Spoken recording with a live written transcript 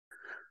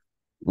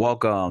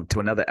Welcome to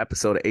another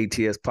episode of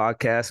A.T.S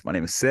podcast. My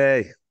name is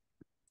Say.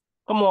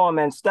 Come on,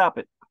 man, stop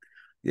it.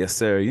 Yes,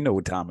 sir. You know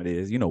what time it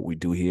is. You know what we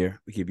do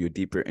here. We give you a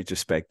deeper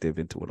introspective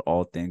into what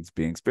all things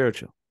being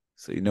spiritual.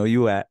 So you know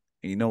you at,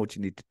 and you know what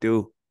you need to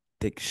do.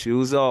 Take your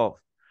shoes off.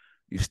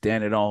 You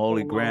standing on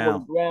holy Standing on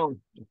holy ground. ground,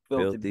 you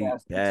filthy Filthy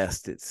bastards.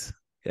 bastards.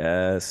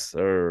 Yes,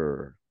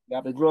 sir.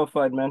 Got to be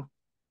glorified, man.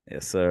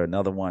 Yes, sir.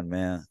 Another one,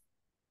 man.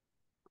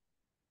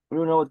 We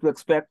don't know what to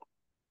expect.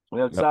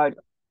 We're Yep. outside.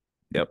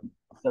 Yep.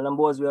 Tell them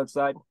boys we're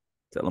outside.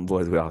 Tell them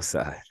boys we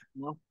outside.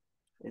 You know?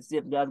 Let's see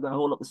if God's gonna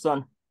hold up the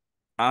sun.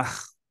 Ah,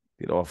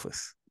 get off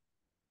us.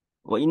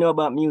 What you know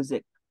about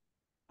music?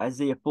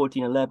 Isaiah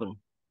 14:11.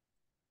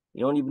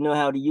 You don't even know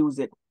how to use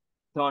it.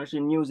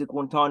 Tarnishing music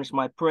won't tarnish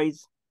my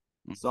praise.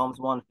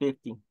 Psalms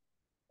 150.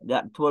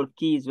 Got 12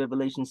 keys,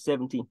 Revelation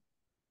 70.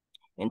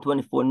 And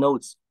 24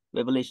 notes,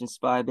 Revelations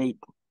 5:8.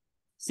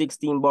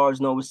 16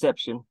 bars, no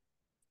reception.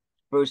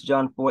 1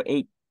 John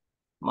 4:8.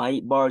 My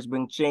 8 bars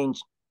bring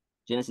change.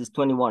 Genesis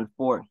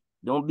 21:4.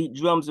 Don't beat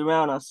drums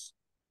around us.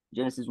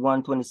 Genesis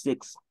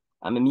 1:26.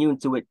 I'm immune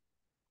to it.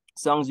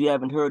 Songs you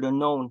haven't heard or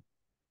known.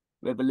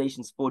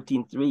 Revelations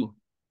 14:3.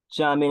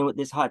 Chime in with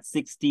this hot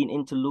 16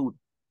 interlude.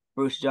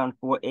 1 John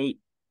 4:8.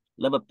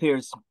 Love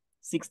appears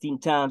 16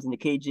 times in the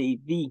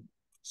KJV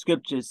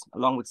scriptures,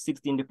 along with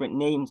 16 different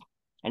names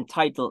and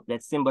titles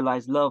that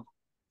symbolize love.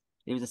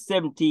 There's a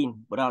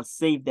 17, but I'll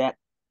save that.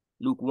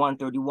 Luke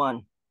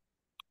 1:31.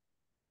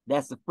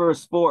 That's the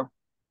first four.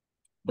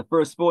 The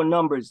first four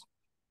numbers,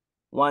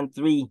 1,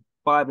 3,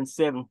 5, and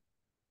 7,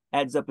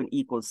 adds up and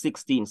equals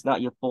 16. It's not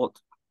your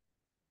fault.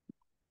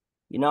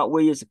 You're not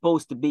where you're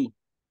supposed to be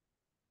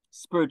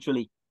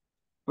spiritually.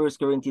 1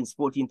 Corinthians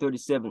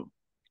 14:37.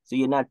 So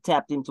you're not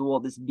tapped into all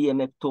this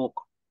BMF talk.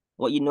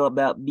 What you know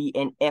about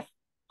BNF,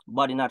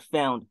 body not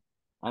found.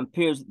 And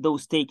pairs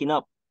those taken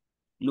up.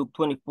 Luke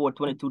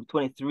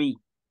 24:22-23.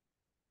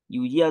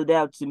 You yelled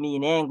out to me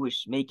in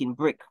anguish, making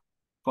brick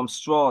from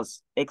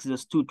straws.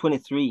 Exodus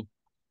 2:23.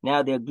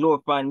 Now they're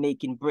glorifying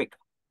making brick.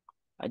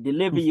 I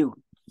deliver you.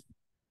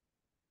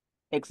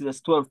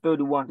 Exodus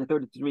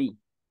 12:31-33.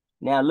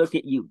 Now look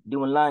at you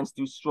doing lines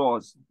through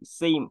straws. The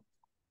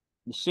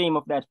shame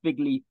of that fig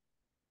leaf.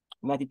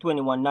 Matthew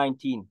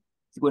 21:19.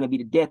 It's going to be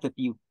the death of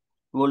you.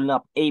 Rolling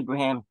up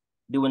Abraham,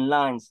 doing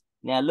lines.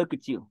 Now look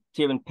at you,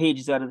 tearing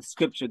pages out of the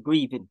scripture,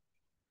 grieving.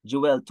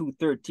 Joel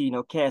 2:13,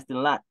 or casting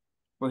lot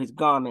for his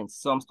garments.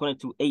 Psalms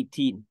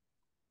 22:18.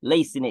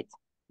 Lacing it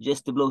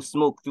just to blow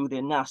smoke through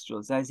their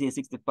nostrils. Isaiah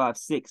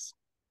 65:6.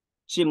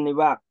 Chimney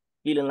rock,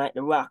 feeling like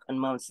the rock on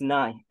Mount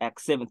Sinai.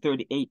 Acts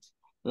 7:38.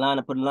 Line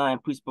upon line,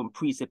 precept upon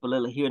precept, a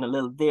little here and a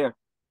little there.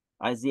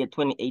 Isaiah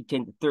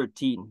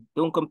 28:10-13.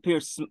 Don't compare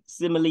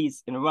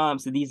similes and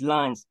rhymes to these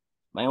lines.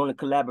 My only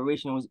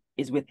collaboration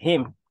is with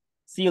him.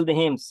 Seal the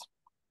hymns.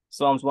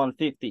 Psalms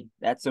 150.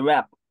 That's a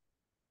wrap.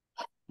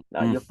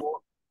 Not your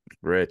fault.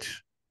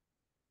 Rich.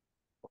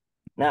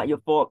 Not your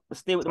fault. But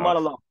stay with the Tough.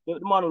 monologue. Stay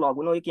with the monologue.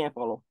 We know you can't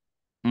follow.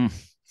 Mm.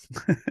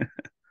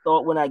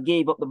 Thought when I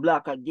gave up the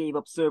block, I gave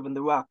up serving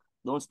the rock.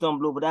 Don't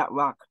stumble over that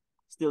rock.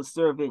 Still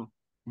serving.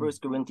 1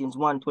 Corinthians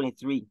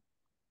 1:23.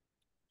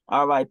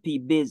 R.I.P.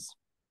 Biz.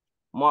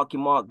 Marky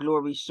Mark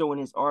Glory showing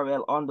his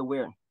RL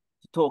underwear.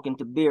 Talking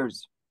to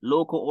bears.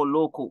 Local or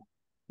local.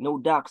 No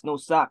docs, no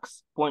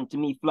socks. Pointing to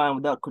me flying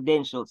without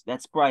credentials.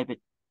 That's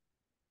private.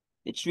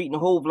 They're treating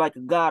Hove like a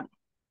god.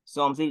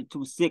 Psalms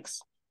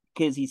 82:6.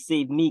 Because he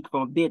saved Meek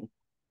from a bit.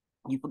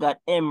 You forgot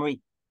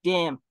Emery.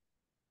 Damn.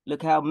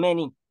 Look how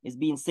many is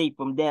being saved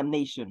from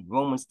damnation.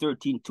 Romans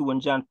 13:2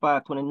 and John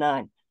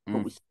 5:29.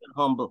 But we're still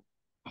humble.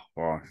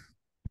 Wow.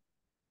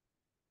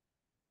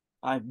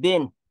 I've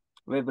been.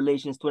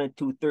 Revelations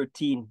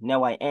 22:13.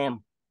 Now I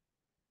am.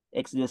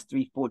 Exodus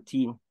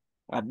 3:14.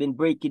 I've been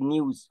breaking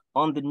news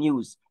on the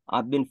news.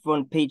 I've been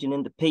front paging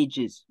in the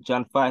pages.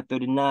 John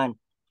 5:39.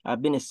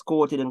 I've been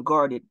escorted and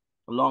guarded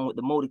along with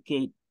the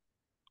motorcade.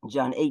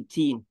 John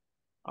 18.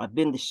 I've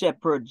been the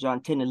shepherd.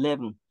 John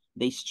 10:11.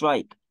 They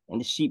strike and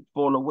the sheep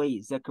fall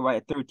away.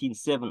 Zechariah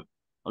 13:7.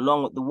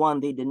 Along with the one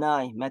they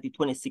deny. Matthew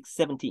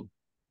 26:17.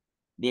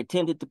 They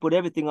attempted to put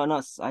everything on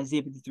us.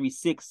 Isaiah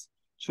 53:6.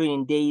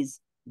 Training days.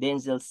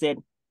 Denzel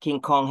said, King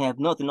Kong have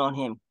nothing on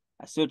him.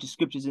 I search the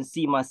scriptures and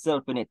see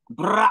myself in it.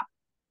 Brah!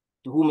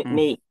 To whom it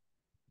may.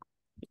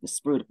 The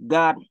Spirit of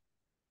God.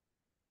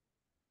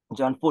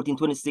 John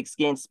 14:26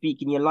 can't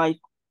speak in your life.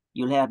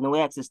 You'll have no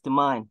access to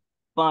mine.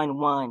 Fine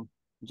wine.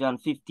 John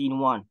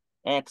 15:1.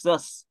 Ask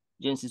us.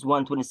 Genesis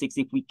 1:26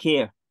 if we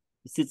care.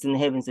 He sits in the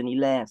heavens and he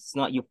laughs. It's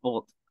not your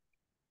fault.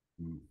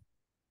 To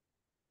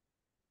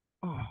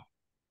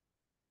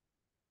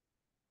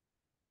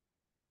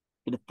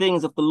the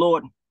things of the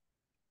Lord,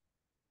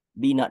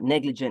 be not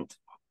negligent.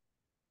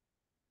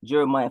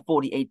 Jeremiah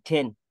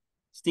 48:10.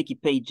 Sticky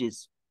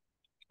pages.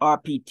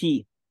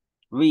 RPT.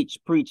 Reach,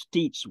 preach,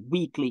 teach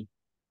weekly.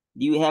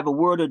 Do you have a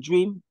word or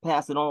dream?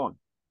 Pass it on.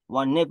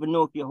 One never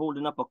know if you're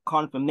holding up a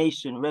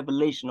confirmation,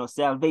 revelation, or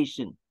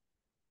salvation.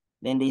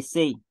 Then they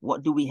say,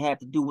 what do we have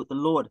to do with the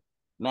Lord?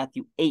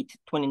 Matthew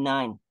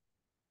 8:29.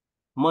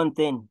 Month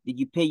end, did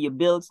you pay your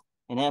bills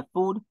and have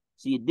food?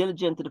 So you're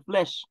diligent to the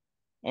flesh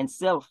and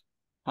self.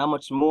 How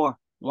much more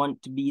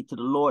want to be to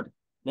the Lord?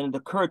 Then it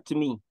occurred to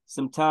me,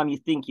 sometime you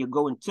think you're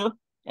going to,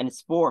 and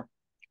it's for.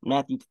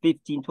 Matthew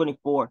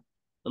 15:24.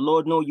 The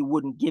Lord know you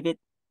wouldn't give it,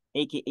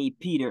 aka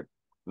Peter.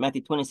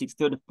 Matthew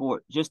 26:34.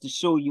 Just to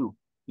show you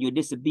your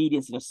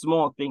disobedience in a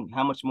small thing,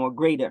 how much more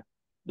greater.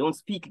 Don't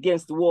speak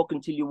against the walk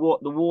until you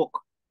walk the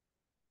walk.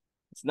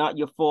 It's not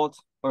your fault,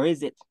 or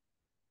is it?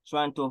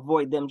 Trying to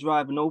avoid them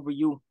driving over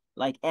you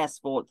like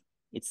asphalt.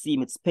 It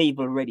seems it's paved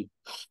already.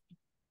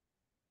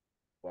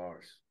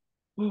 Bars.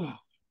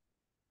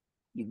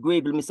 You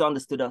gravely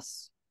misunderstood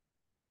us.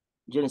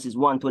 Genesis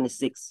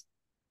 1:26.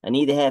 I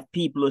neither have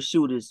people or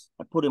shooters.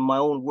 I put in my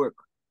own work.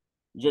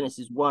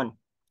 Genesis 1.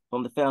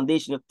 From the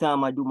foundation of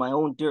time, I do my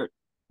own dirt.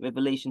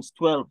 Revelations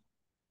 12.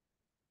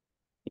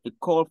 If it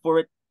called for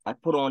it, I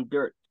put on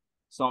dirt.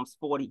 Psalms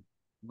 40,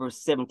 verse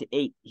 7 to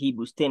 8.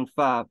 Hebrews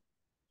 10:5.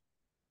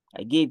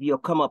 I gave you a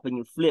come up and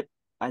you flip.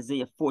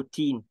 Isaiah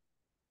 14,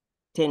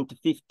 10 to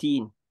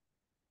 15.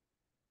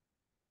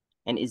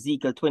 And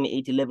Ezekiel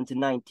 28, 11 to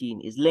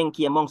 19. Is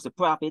Lenky amongst the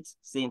prophets,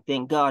 saying,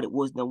 thank God it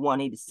wasn't a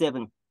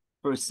 187.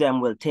 1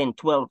 Samuel 10,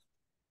 12.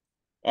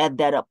 Add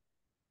that up.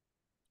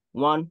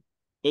 1,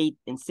 8,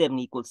 and 7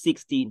 equals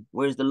 16.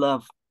 Where's the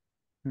love?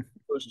 1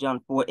 John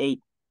 4,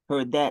 8.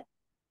 Heard that.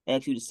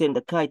 Asked you to send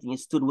a kite and you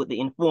stood with the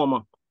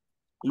informer.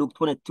 Luke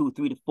 22,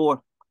 3 to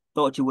 4.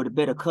 Thought you were the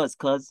better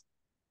cuz.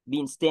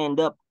 Being stand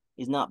up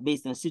is not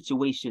based on a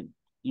situation.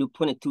 Luke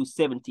 22,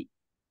 70.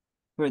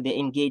 Heard they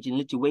engage in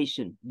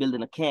lituation,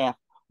 building a calf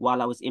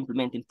while I was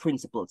implementing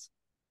principles.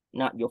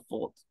 Not your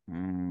fault.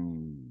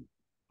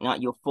 Not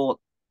your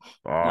fault.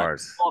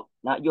 Bars.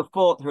 Not your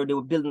fault. Heard they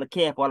were building a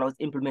calf while I was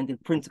implementing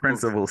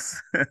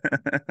principles.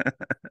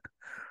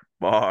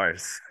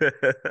 Bars.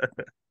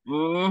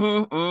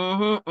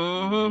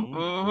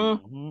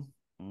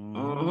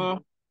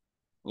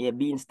 Yeah,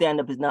 being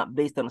stand-up is not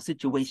based on a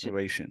situation.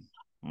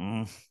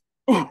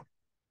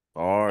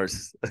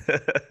 Bars.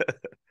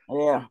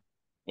 Yeah.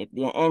 If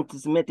they're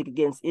anti-Semitic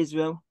against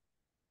Israel,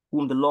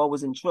 whom the law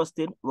was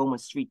entrusted,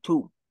 Romans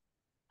 3:2.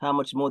 How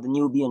much more the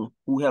Nubian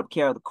who helped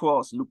carry the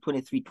cross, Luke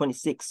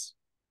 23:26.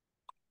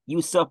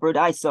 You suffered,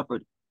 I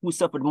suffered. Who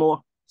suffered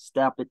more?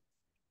 Stop it.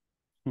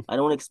 I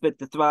don't expect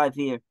to thrive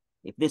here.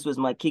 If this was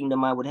my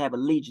kingdom, I would have a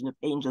legion of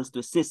angels to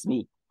assist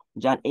me.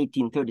 John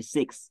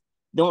 18:36.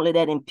 Don't let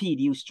that impede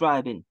you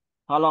striving.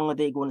 How long are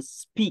they going to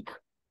speak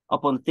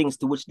upon things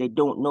to which they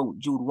don't know?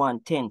 Jude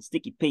 1:10.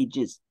 Sticky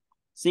pages.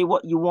 Say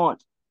what you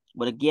want,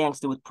 but a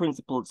gangster with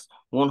principles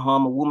won't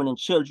harm a woman and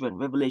children.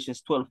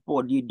 Revelations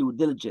 12:4. Do you due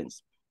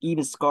diligence?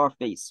 Even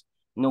Scarface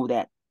know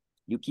that.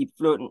 You keep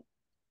flirting.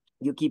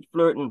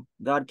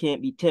 God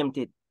can't be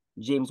tempted.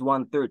 James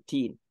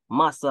 1:13.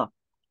 Massa.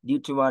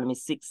 Deuteronomy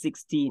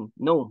 6:16.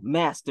 No,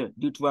 master.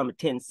 Deuteronomy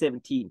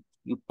 10:17.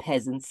 You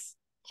peasants.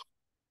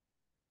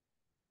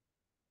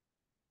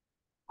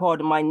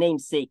 Pardon my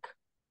namesake.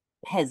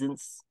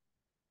 Peasants.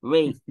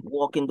 Ray,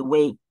 walk in the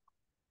way.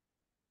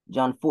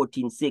 John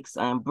 14:6.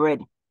 I am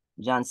bread.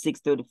 John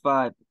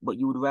 6:35. But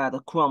you would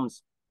rather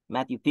crumbs.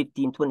 Matthew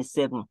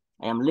 15:27.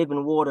 I am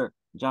living water.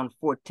 John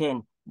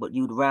 4:10. But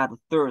you'd rather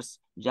thirst.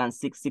 John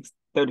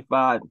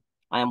 6:35.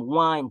 I am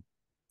wine.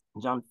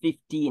 John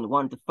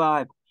 15:1 to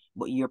 5.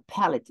 But your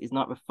palate is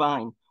not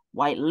refined.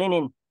 White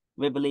linen.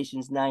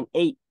 Revelations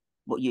 9:8.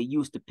 But you're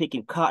used to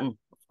picking cotton.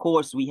 Of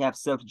course, we have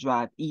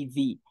self-drive,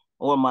 EV.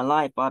 All my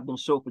life, I've been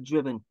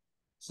chauffeur-driven.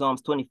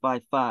 Psalms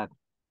 25:5.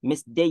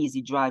 Miss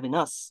Daisy driving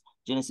us.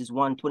 Genesis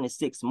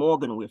 1:26.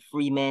 Morgan, we're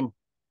free men.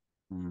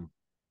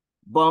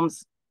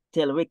 Bums,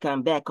 tell Rick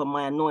I'm back on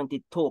my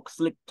anointed talk,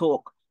 slick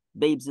talk.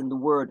 Babes in the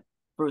word.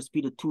 1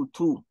 Peter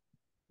 2:2.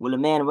 Will a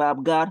man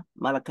rob God?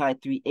 Malachi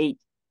 3:8.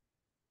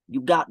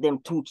 You got them,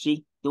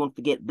 Tucci. Don't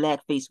forget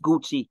blackface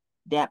Gucci.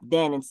 Dap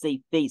Dan and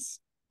say face.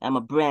 I'm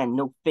a brand,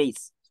 no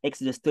face.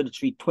 Exodus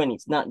 33:20.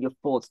 It's not your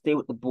fault. Stay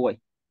with the boy.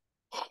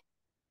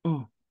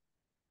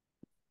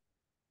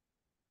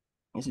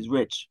 This is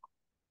rich.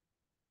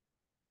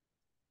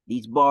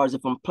 These bars are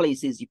from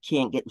places you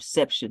can't get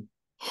reception.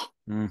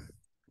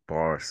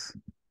 Bars.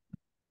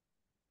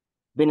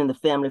 Been in the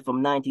family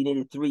from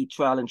 1983,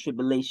 trial and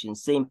tribulation,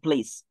 same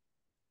place.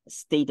 A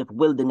state of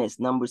wilderness,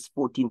 Numbers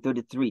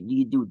 14:33. Do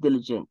you due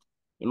diligent?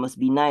 It must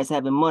be nice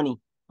having money,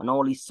 and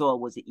all he saw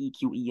was the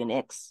EQE and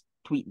X.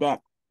 Tweet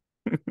that.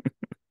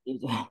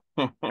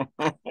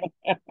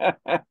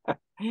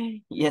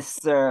 Yes,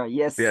 sir.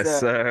 Yes, sir. Yes,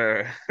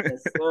 sir.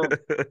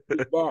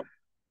 Tweet that.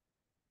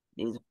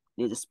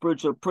 There's a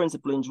spiritual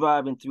principle in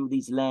driving through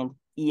these land.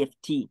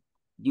 EFT.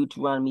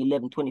 Deuteronomy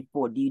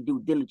 11:24. Do you due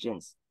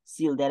diligence?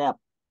 Seal that up.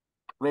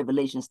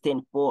 Revelations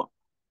 10:4.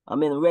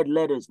 I'm in red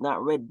letters,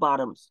 not red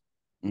bottoms.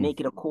 Make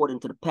it according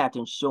to the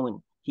pattern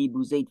showing.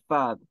 Hebrews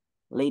 8:5.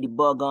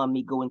 Ladybug on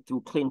me going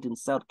through Clinton,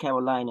 South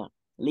Carolina.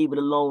 Leave it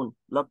alone.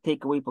 Luck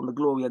take away from the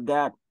glory of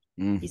God.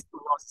 He's too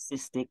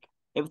narcissistic.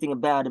 Everything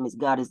about him is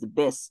God is the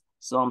best.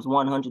 Psalms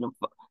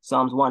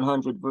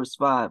 100 verse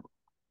 5.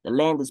 The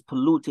land is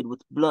polluted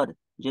with blood.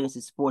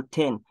 Genesis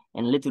 4:10.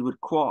 And littered with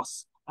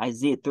cross.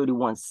 Isaiah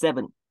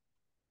 31:7.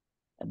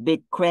 A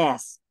bit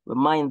crass.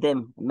 Remind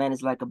them, a man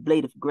is like a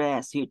blade of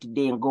grass, here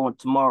today and gone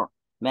tomorrow.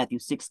 Matthew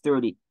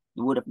 6:30.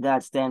 The word of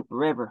God stand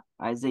forever.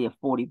 Isaiah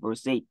 40,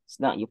 verse 8. It's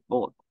not your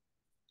fault.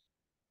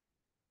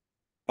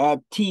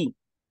 Add T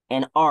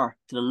and R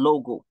to the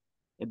logo,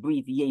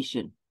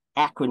 abbreviation,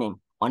 acronym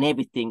on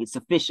everything. It's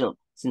official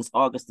since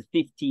August the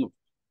 15th.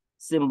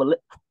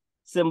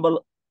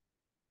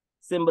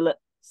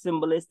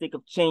 Symbolistic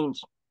of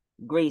change,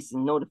 grace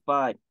and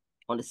notified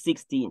on the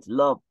 16th.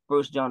 Love,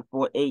 1 John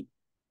 4:8.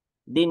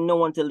 Didn't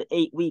know until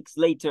 8 weeks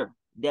later.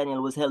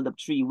 Daniel was held up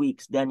 3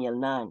 weeks. Daniel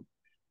 9.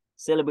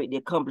 Celebrate the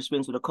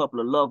accomplishments with a couple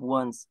of loved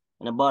ones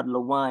and a bottle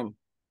of wine.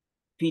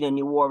 Peter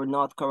New War in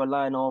North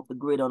Carolina off the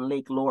grid on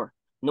Lake Lore.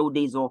 No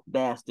days off,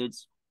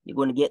 bastards. You're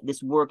going to get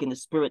this work in the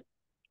spirit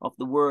of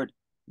the word.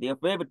 They are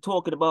forever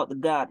talking about the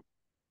God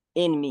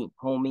in me,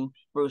 homie.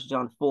 1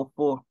 John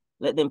 4:4.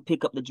 Let them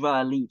pick up the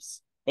dry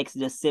leaves.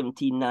 Exodus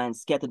 17:9.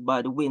 Scattered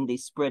by the wind, they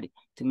spread it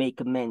to make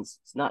amends.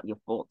 It's not your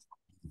fault.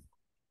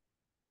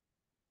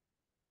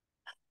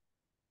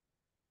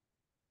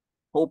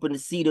 Open the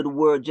seed of the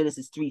word,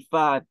 Genesis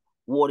 3:5.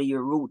 Water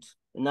your roots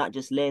and not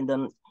just land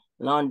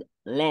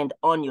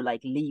on you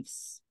like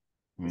leaves.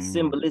 The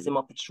symbolism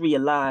of the tree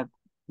alive,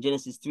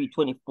 Genesis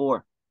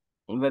 3:24.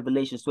 In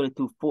Revelation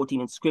 22:14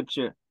 in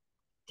scripture,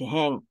 to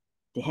hang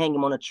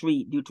him on a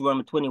tree,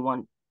 Deuteronomy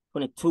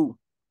 21:22.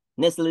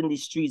 Nestled in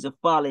these trees of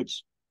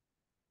foliage,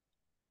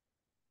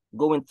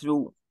 going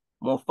through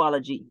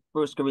morphology,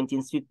 1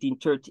 Corinthians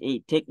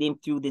 15:38. Take them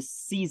through this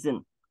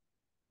season,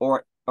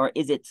 or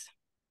is it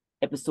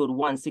episode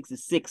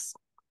 166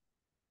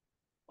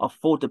 of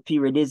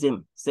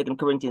photoperiodism, 2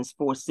 Corinthians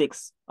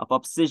 4:6 of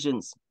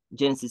obsessions,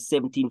 Genesis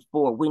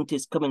 17:4.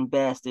 Winter's coming,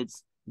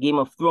 bastards. Game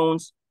of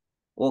Thrones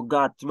or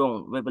God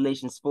throne,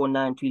 Revelations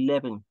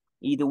 4:9-11.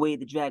 Either way,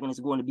 the dragon is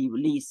going to be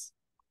released,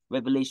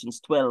 Revelations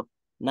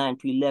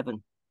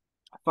 12:9-11.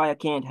 Fire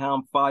can't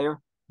harm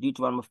fire,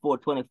 Deuteronomy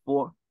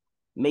 4:24.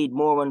 Made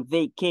more on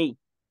vacay,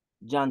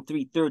 John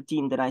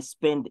 3:13, that I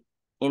spend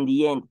in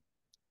the end,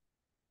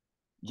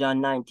 John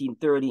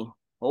 19:30.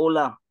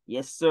 Hola,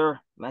 yes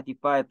sir, Matthew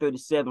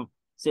 5:37.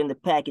 Send the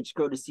package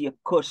courtesy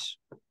of Kush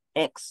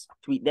X.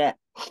 Tweet that.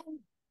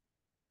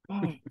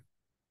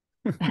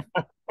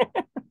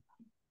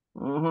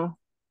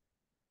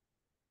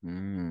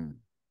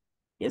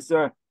 Yes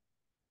sir.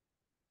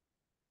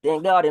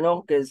 Thank God,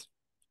 because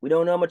we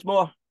don't know much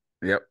more.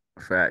 Yep,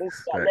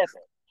 facts. Left.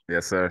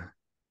 Yes sir.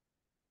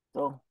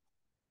 So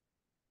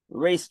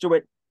race through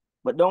it,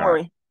 but don't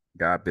worry.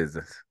 God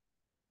business.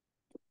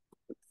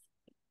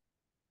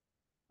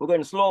 We're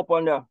going to slow up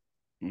on the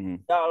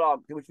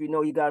dialogue, which we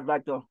know you guys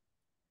like to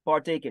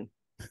partake in.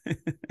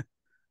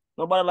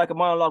 Nobody like a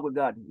monologue with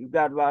God. You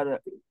got rather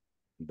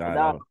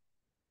dialogue.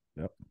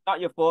 Yep. Not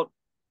your fault.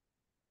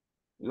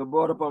 You're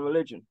brought up on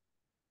religion.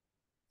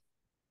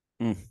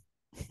 Well,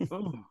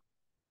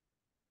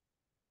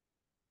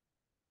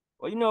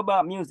 you know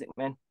about music,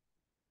 man.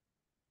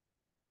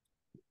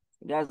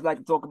 You guys like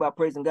to talk about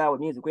praising God with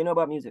music. We know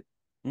about music.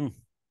 Who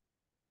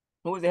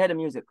was the head of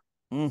music?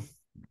 What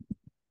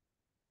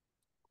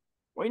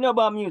do you know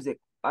about music?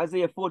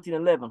 Isaiah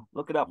 14:11.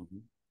 Look it up.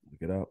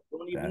 Look it up.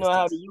 Don't even know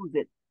how to use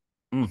it.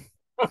 You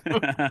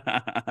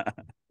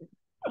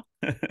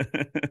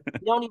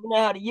don't even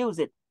know how to use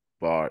it.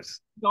 Bars.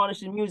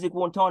 Tarnishing music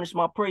won't tarnish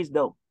my praise,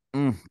 though.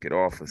 Get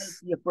off us. Tell it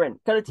to your friend.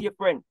 Tell it to your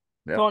friend.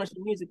 Yep.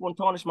 Tarnishing music won't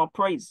tarnish my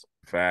praise.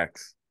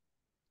 Facts.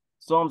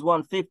 Psalms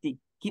 150.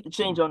 Keep the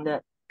change on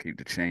that. Keep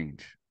the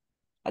change.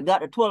 I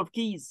got the 12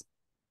 keys.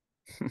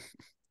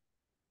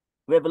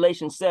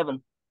 Revelation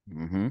 7.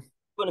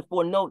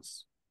 24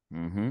 notes.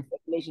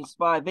 Revelations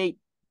 5:8.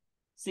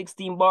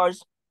 16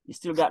 bars. You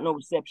still got no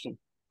reception.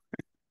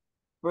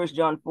 1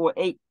 John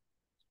 4:8.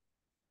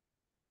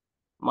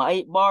 My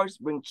 8 bars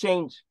bring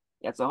change.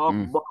 That's a half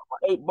bar. My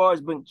 8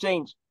 bars bring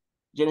change.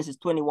 Genesis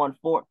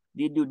 21:4.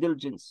 Do due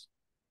diligence.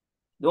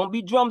 Don't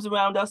be drums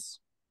around us.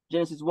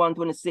 Genesis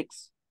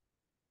 1:26.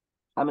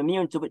 I'm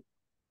immune to it.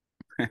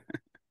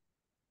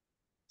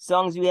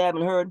 Songs you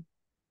haven't heard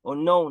or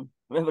known.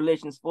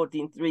 Revelations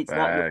 14:3. It's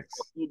not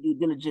your due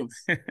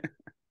diligence.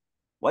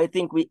 Why do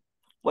you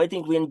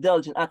think we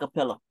indulge in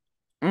Acappella?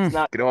 It's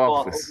not get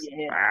off us. Over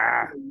your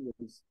head.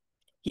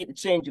 Keep the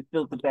change, you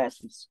filthy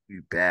bastards.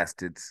 You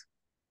bastards.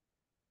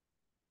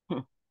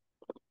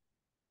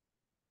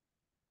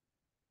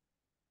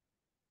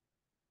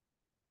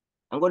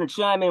 I'm going to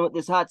chime in with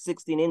this hot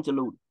 16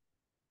 interlude.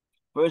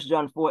 1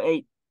 John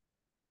 4:8.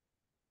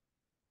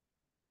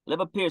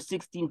 It'll appear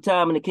 16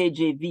 times in the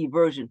KJV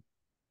version.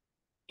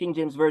 King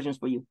James versions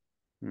for you.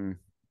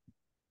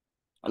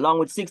 Along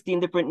with 16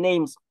 different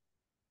names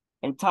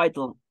and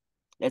title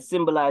that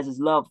symbolizes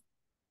love.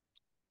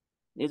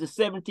 There's a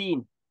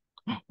 17.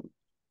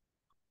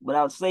 But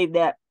I'll save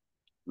that.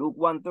 Luke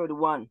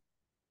 1:31.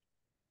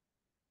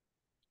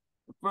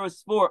 The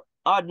first 4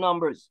 odd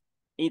numbers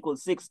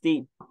equals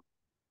 16.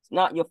 It's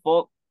not your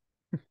fault.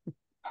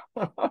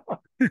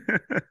 Not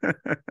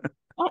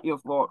your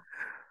fault.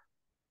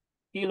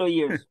 Kilo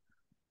years.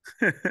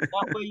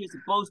 Not where you're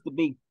supposed to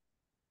be.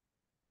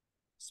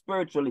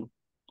 Spiritually.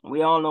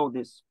 We all know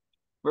this.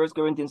 1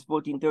 Corinthians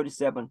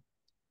 14:37.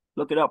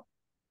 Look it up.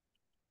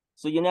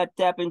 So you're not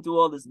tapping into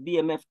all this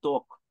BMF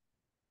talk.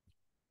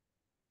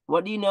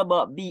 What do you know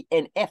about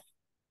BNF?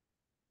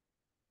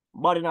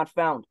 Body not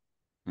found.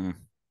 Mm.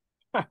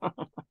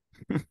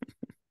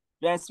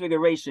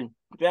 Transfiguration.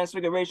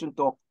 Transfiguration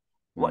talk.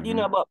 What do you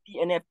know about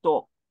BNF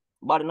talk?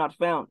 Body not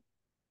found.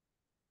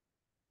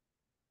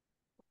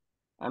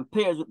 And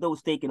pairs with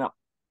those taken up.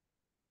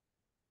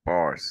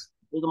 Bars.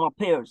 Those are my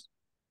pairs.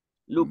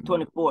 Luke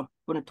 24,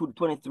 22 to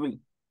 23.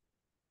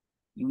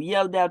 You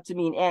yelled out to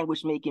me in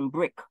anguish, making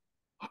brick.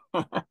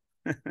 I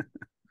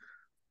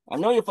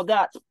know you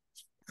forgot.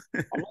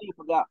 I know you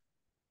forgot.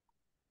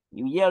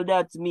 You yelled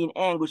out to me in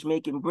anguish,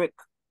 making brick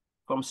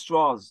from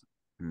straws.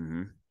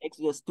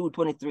 Exodus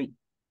 2:23.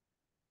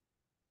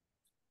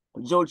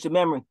 Judge your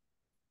memory.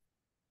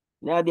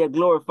 Now they're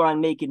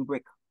glorifying making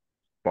brick.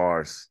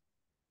 Bars.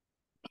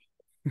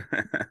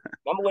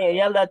 Remember when you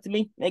yelled out to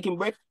me, making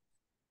brick?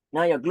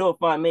 Now you're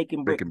glorifying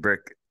making brick. Making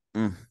brick.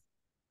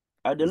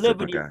 I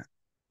delivered you.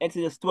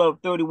 Exodus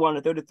 12:31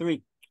 to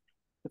 33,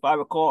 if I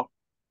recall.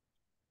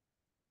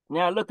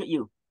 Now look at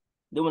you,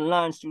 doing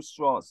lines through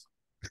straws.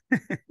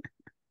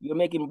 You're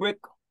making brick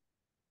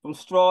from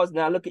straws.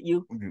 Now look at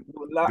you.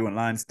 Doing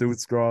lines through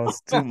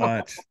straws. Too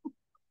much.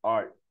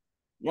 All right.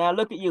 Now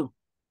look at you.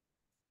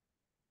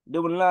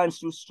 Doing lines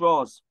through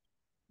straws.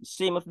 The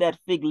shame of that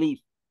fig leaf.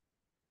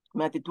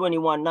 Matthew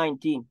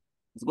 21:19.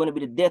 It's going to be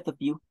the death of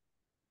you.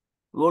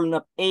 Rolling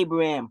up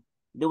Abraham,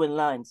 doing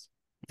lines.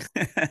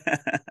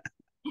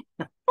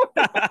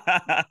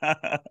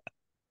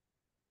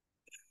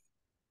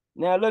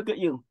 Now look at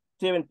you,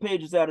 tearing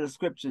pages out of the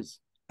scriptures.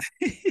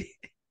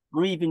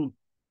 grieving.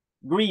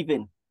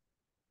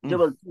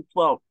 Joel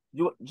 2:12,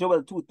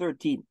 Joel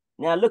 2:13.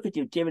 Now look at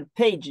you, tearing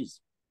pages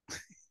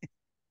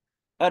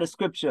out of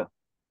scripture.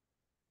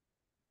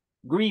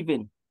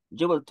 Grieving,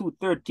 Joel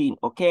 2:13,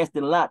 or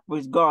casting lot for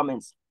his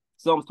garments,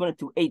 Psalms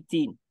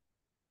 22:18.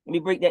 Let me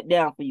break that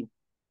down for you.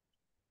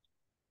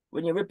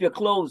 When you rip your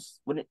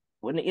clothes, when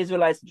the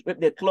Israelites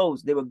ripped their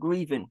clothes, they were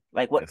grieving.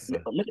 Like, what? Yes,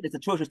 look at this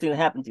atrocious thing that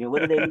happened to me. What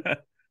did they do?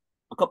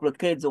 A couple of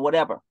kids or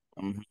whatever.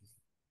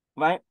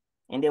 Right?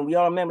 And then we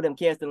all remember them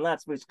casting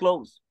lots for his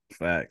clothes.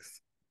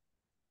 Facts.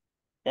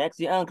 Ask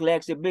your uncle,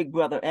 ask your big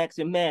brother, ask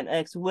your man,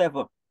 ask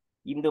whoever.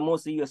 Even though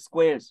most of you are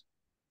squares.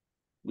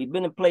 We've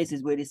been in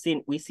places where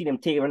we see them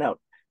tearing out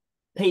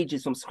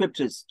pages from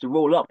scriptures to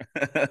roll up.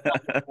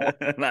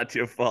 Not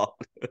your fault.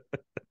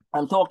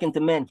 I'm talking to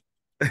men.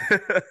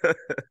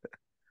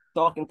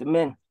 Talking to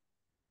men.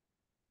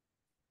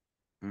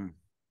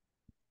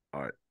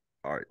 All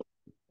right.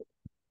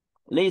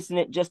 Lacing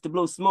it just to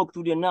blow smoke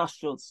through their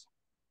nostrils.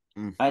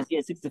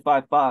 Isaiah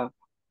 65:5.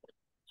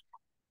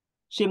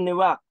 Chimney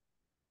Rock,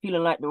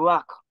 feeling like the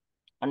rock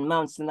on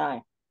Mount Sinai.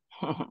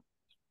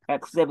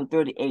 Acts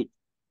 7:38.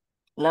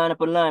 Line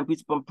upon line,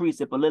 precept upon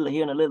precept, a little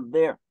here and a little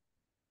there.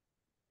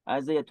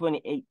 Isaiah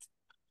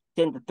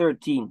 28:10 to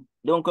 13.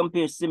 Don't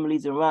compare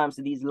similes and rhymes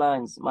to these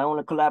lines. My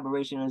only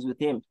collaboration is with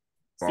him.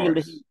 Seal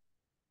the hymn.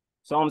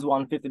 Psalms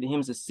 150, the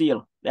hymn's a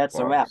seal. That's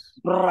a rap.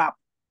 Rap.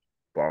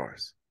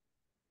 Bars.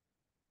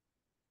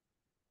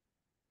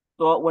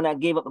 Thought when I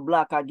gave up the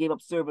block, I gave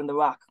up serving the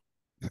rock.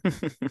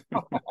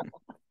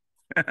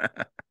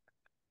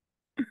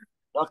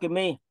 Look at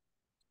me.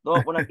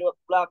 Thought when I gave up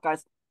the block,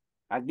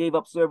 I gave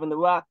up serving the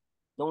rock.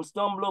 Don't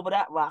stumble over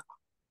that rock.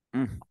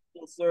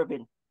 Still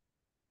serving.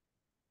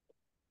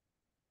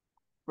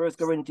 1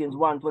 Corinthians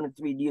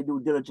 1:23, do your due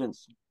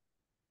diligence.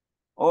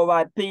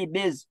 R.I.P.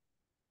 Biz.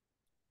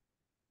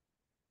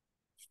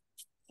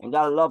 And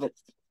gotta love it.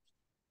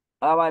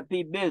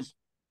 R.I.P. Biz.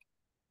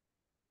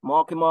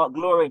 Marky Mark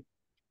Glory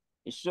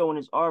is showing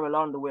his oral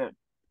underwear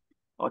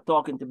or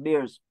talking to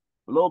beers,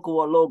 local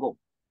or logo.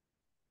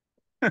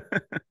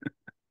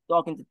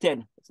 Talking to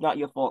Ted. It's not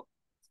your fault.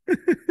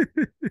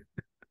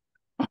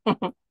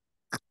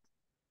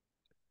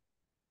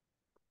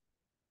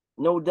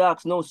 No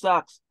docs, no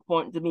socks,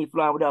 pointing to me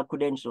flying without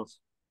credentials.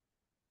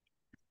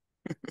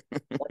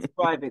 That's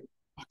private.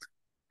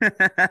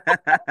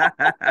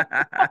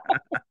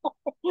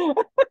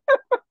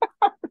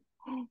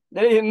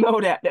 They didn't know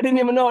that. They didn't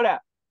even know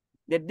that.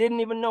 They didn't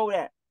even know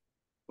that.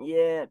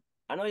 Yeah.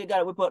 I know you got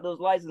to whip out those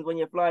licenses when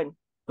you're flying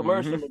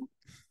commercially,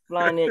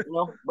 flying it, you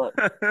know, but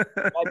like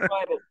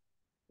private,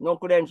 no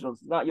credentials.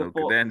 It's not your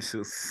fault.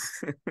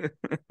 Credentials.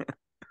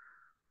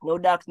 No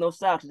docs, no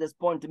socks. Just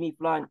pointing to me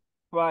flying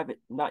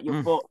private. Not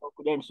your fault, no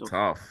credentials.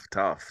 Tough.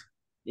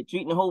 They're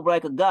treating the whole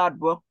like a god,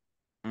 bro.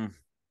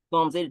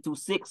 Psalms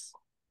 82:6,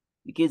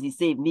 because he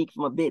saved Meek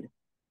from a bid.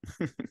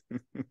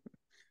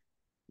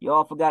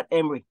 Y'all forgot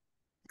Emery.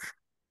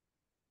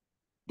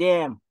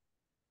 Damn.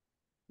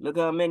 Look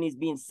how many is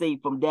being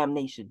saved from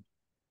damnation.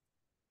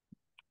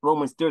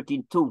 Romans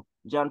 13:2,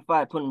 John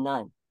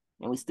 5:29,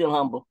 and we still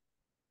humble.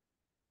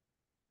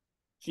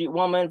 Treat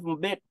one man from a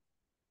bit,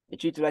 they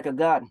treat you like a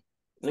god.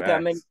 Look how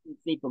many is being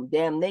saved from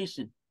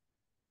damnation.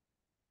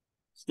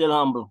 Still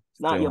humble.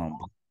 It's not your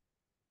fault.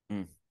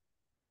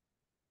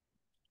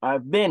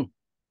 I've been.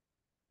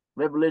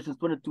 Revelations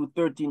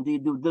 22:13, do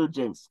due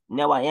diligence.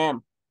 Now I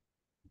am.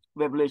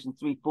 Revelation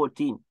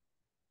 3:14.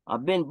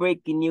 I've been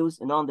breaking news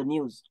and on the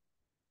news.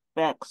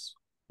 Facts.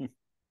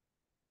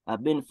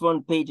 I've been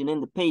front page and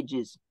in the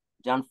pages.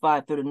 John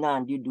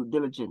 5:39, do due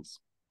diligence.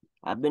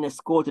 I've been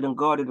escorted and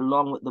guarded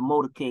along with the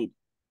motorcade.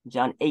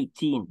 John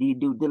 18, do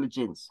due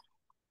diligence.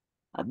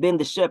 I've been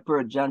the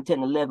shepherd. John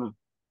 10:11.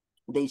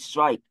 They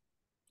strike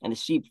and the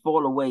sheep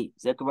fall away.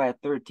 Zechariah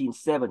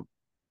 13:7.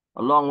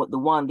 Along with the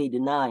one they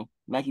deny.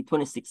 Matthew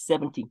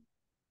 26:70.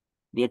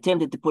 They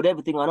attempted to put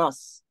everything on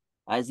us.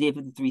 Isaiah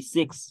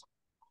 53:6.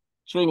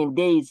 Training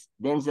days,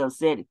 Denzel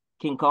said,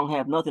 King Kong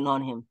have nothing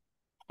on him.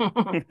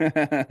 Read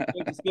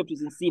the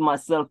scriptures and see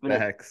myself in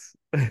Facts.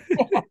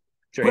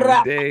 Training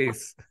it.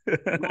 days.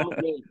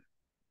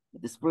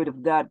 If the Spirit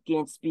of God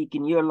can't speak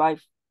in your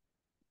life,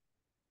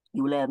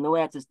 you will have no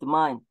access to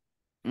mine.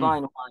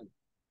 Find mine.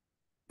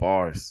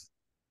 Bars.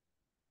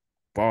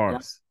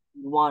 Bars.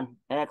 1,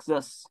 asks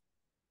us,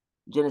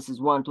 Genesis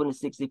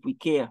 1:26, if we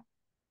care.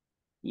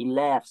 He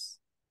laughs,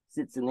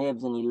 sits in the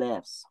heavens and he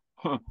laughs.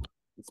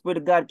 The Spirit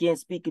of God can't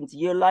speak into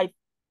your life,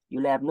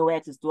 you'll have no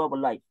access to our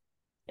life.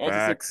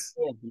 Facts.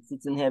 He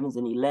sits in heavens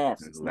and he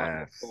laughs. It's not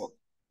your fault.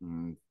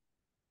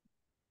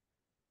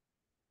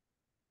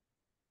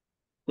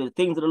 To the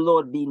things of the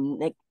Lord, be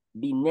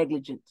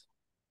negligent.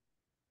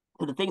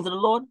 To the things of the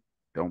Lord,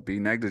 don't be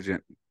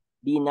negligent.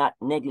 Be not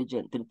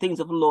negligent. To the things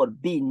of the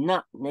Lord, be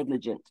not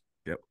negligent.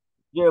 Yep.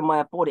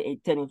 Jeremiah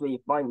 48:10 is where you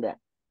find that.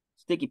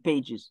 Sticky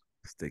pages.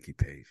 Sticky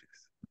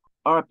pages.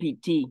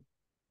 RPT.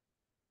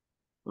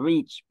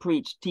 Reach,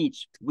 preach,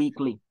 teach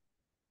weekly.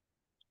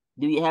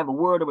 Do you have a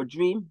word or a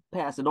dream?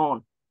 Pass it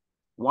on.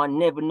 One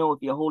never know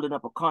if you're holding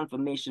up a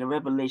confirmation, a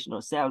revelation,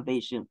 or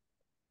salvation.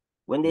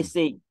 When they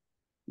say,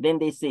 then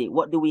they say,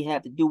 what do we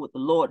have to do with the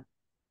Lord?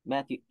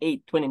 Matthew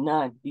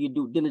 8:29. Do you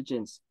do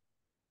diligence?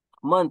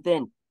 Month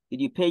end,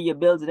 did you pay your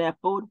bills and have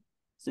food?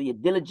 So you're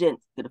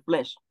diligent to the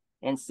flesh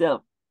and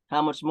self.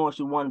 How much more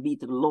should one be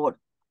to the Lord?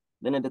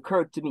 Then it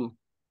occurred to me.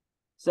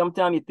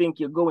 Sometime you think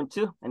you're going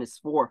to, and it's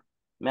 4.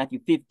 Matthew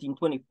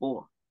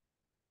 15:24.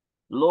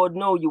 Lord,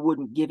 no, you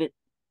wouldn't give it.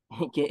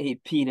 AKA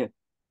Peter.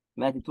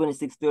 Matthew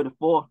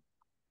 26:34.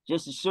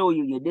 Just to show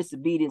you your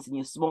disobedience in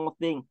your small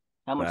thing,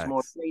 how much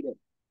more greater.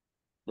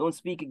 Don't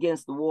speak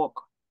against the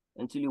walk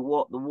until you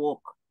walk the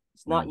walk.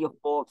 It's not your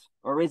fault,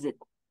 or is it?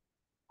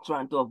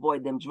 Trying to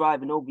avoid them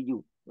driving over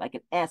you like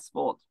an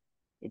asphalt.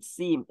 It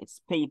seems it's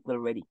paved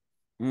already.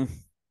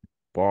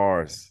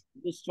 Bars.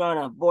 You're just trying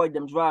to avoid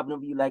them driving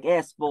over you like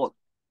asphalt,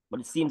 but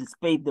it seems it's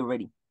paved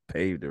already.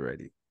 Paved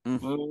already.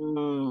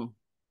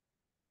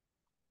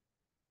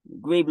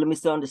 Gravely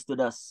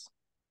misunderstood us.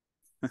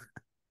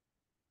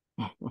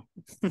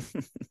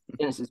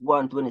 Genesis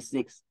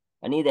 1:26.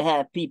 I neither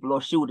have people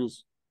or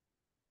shooters.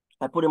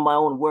 I put in my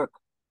own work.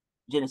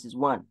 Genesis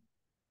 1.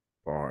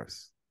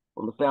 Bars.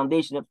 From the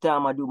foundation of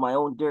time, I do my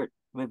own dirt.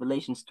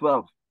 Revelations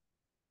 12.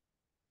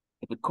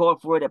 If it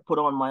called for it, I put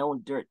on my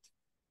own dirt.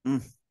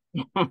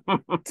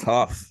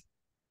 Tough.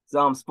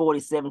 Psalms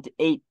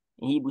 47:8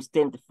 and Hebrews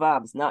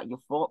 10:5. It's not your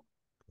fault.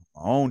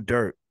 My own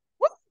dirt.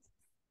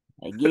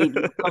 I gave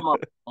you a come up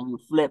and you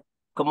flip.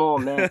 Come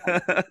on, man.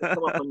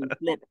 Come up and you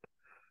flip.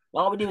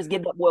 All we did was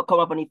get that boy come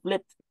up and he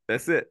flipped.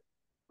 That's it.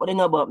 What do you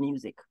know about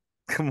music?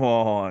 Come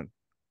on.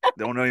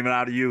 Don't know even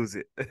how to use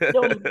it. You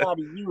don't even know how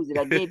to use it.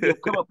 I gave you a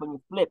come up and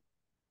you flip.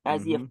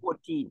 Isaiah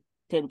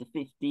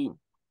 14:10-15.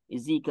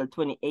 Ezekiel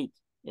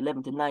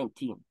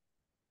 28:11-19.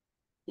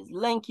 Is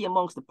lanky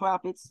amongst the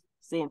prophets,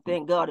 saying,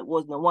 thank God it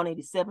wasn't a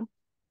 187.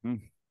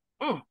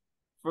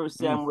 1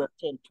 Samuel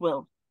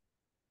 10:12.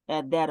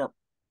 Add that up.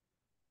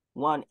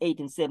 1, 8,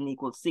 and 7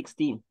 equals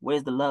 16.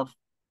 Where's the love?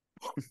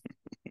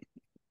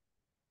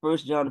 1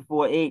 John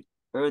 4:8.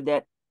 Heard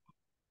that.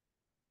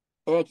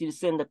 I asked you to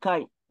send a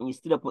kite, and you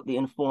stood up with the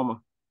informer.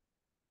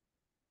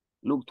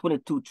 Luke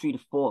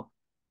 22:3-4.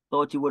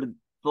 Thought you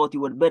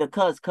would better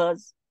cuz.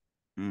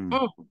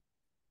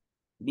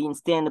 Being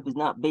stand-up is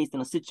not based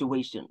on a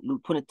situation.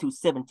 Luke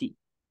 22:70.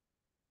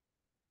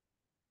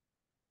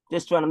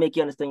 Just trying to make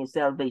you understand your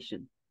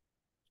salvation.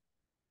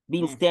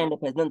 Being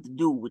stand-up has nothing to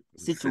do with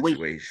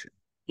situation.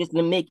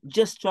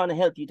 Just trying to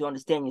help you to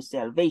understand your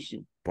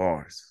salvation.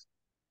 Bars.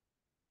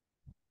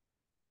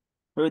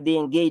 Heard they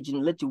engage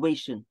in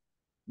lituation,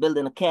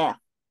 building a calf.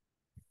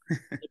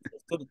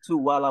 32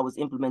 while I was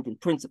implementing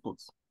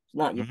principles. It's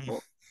not your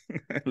fault.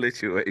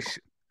 Lituation.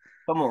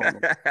 Come on,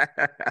 man.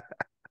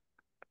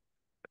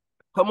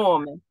 Come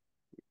on, man.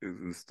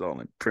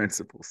 Installing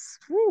principles.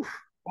 Woo.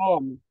 Come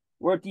on, man.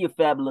 Word to you,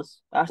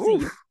 fabulous. I see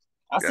you.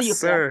 I see you,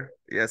 sir.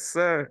 Yes,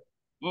 sir.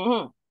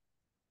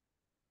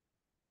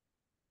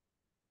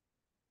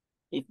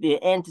 If they're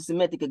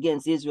anti-Semitic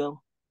against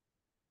Israel,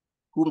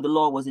 whom the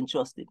law was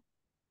entrusted.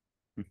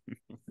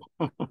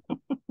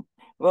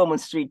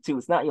 Romans 3:2.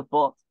 It's not your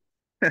fault.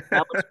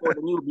 How much more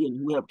the Nubian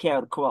who helped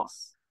carry the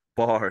cross?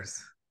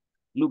 Bars.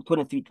 Luke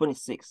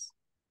 23:26.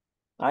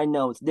 I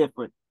know it's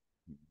different.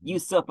 You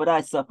suffered,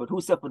 I suffered.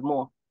 Who suffered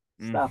more?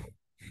 Stop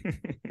it.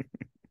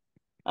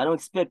 I don't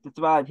expect to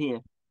thrive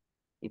here.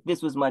 If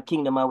this was my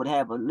kingdom, I would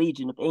have a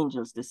legion of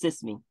angels to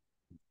assist me.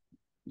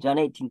 John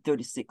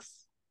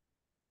 18:36.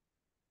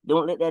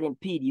 Don't let that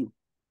impede you.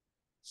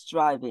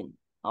 Striving.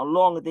 How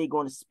long are they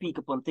going to speak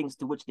upon things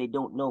to which they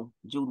don't know?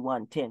 Jude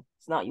 1:10.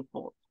 It's not your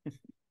fault.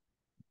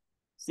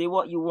 Say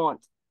what you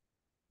want,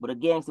 but a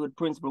gangster with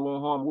principle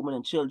won't harm women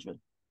and children.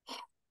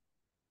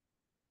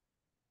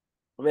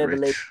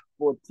 Revelation Rich.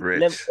 14,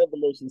 Rich.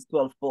 Revelations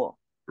 12:4.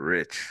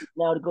 Rich.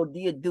 Now to go do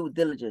your due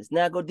diligence.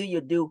 Now go do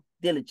your due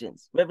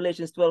diligence.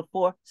 Revelations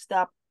 12:4.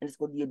 Stop and let's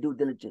go do your due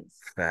diligence.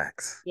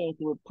 Facts.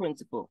 Gangster with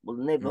principle will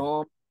never Mm.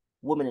 harm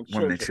women and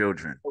Women and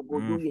children. children. So go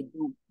do your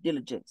due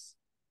diligence.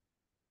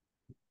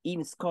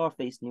 Even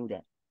Scarface knew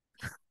that.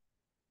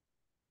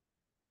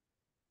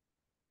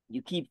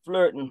 You keep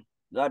flirting,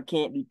 God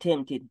can't be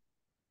tempted.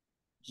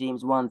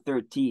 James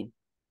 1:13.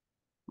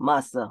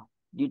 Massa,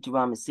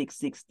 Deuteronomy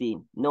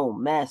 6:16. No,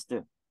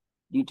 master,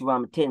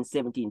 Deuteronomy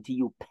 10:17. To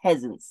you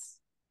peasants.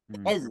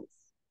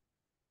 Peasants.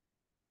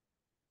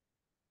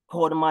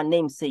 Pardon my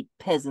namesake,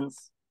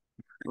 peasants.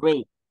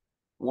 Ray,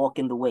 walk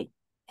in the way.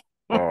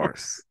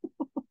 Bars.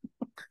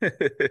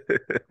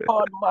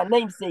 Pardon my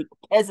namesake,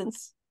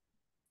 peasants.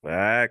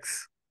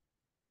 Facts.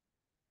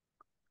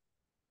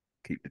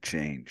 Keep the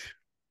change.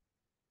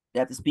 They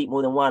have to speak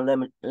more than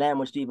one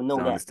language to even know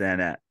To that. understand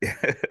that.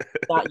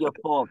 It's not your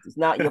fault. It's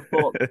not your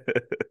fault.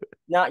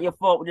 It's not your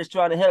fault. We're just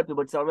trying to help you,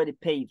 but it's already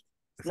paved.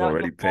 It's It's not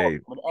your already fault,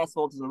 paid. but the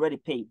asphalt is already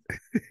paved.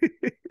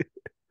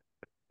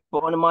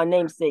 For my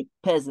namesake,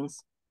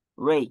 peasants,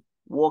 Ray,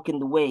 walk in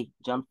the way,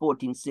 John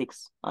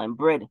 14:6. I'm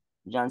bread,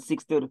 John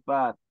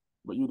 6:35.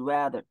 But you'd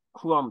rather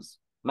crumbs,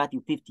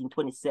 Matthew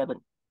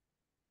 15:27.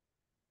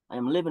 I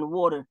am living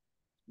water,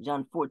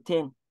 John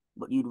 4:10.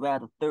 But you'd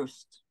rather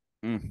thirst,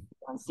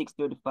 John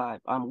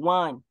 6:35. I'm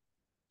wine,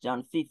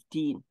 John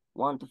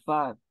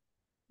 15:1-5.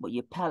 But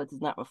your palate is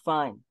not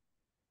refined.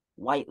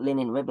 White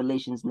linen,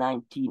 Revelations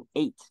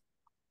 19:8.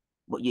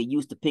 But you're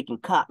used to picking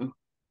cotton.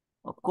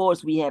 Of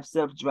course, we have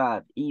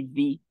self-drive,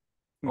 EV.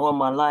 All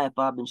my life,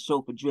 I've been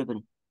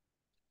chauffeur-driven.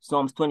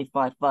 Psalms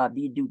 25:5.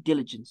 Do you due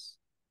diligence?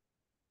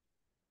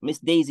 Miss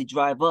Daisy,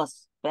 drive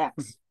us.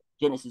 Facts.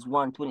 Genesis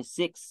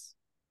 1:26.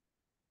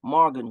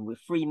 Morgan, we're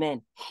free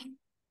men.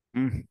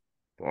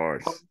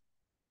 Bars.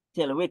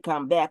 Tell Rick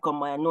I'm back on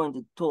my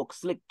anointed talk,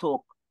 slick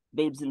talk.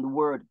 Babes in the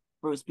word.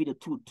 1 Peter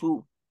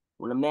 2:2.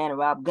 Will a man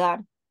rob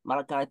God?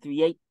 Malachi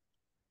 3:8.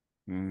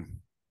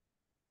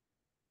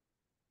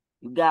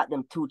 You got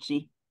them,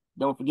 Tucci.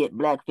 Don't forget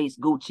Blackface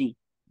Gucci.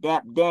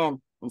 Dap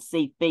Dan and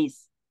Safe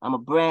Face. I'm a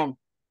brand.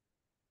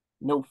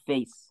 No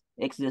face.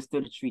 Exodus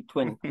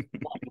 33:20.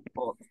 Not your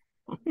fault.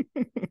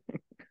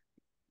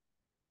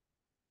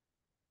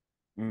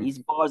 These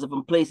bars are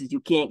from places you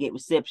can't get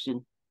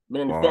reception.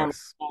 Been in the family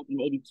since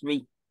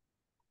 1983.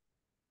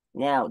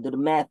 Now, do the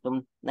math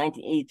from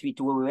 1983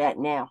 to where we're at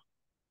now.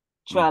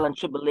 Trial and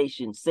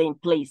tribulation, same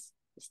place,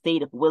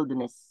 state of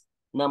wilderness.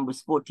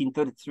 Numbers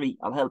 14:33.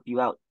 I'll help you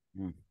out.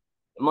 It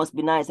must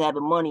be nice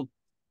having money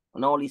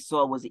when all he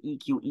saw was the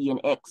EQ, E, and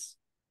X.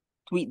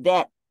 Tweet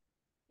that.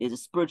 There's a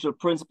spiritual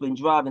principle in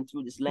driving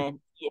through this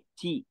land.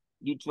 EFT,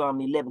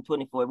 Deuteronomy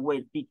 11:24. Every way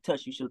the feet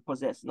touch, you shall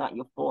possess. Not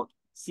your fault.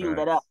 Seal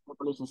that up.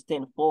 Revelations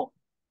 10:4.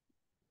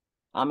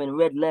 I'm in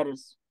red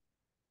letters,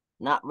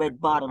 not red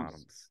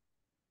bottoms.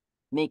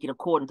 Make it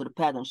according to the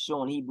pattern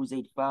shown. Hebrews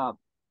 8:5.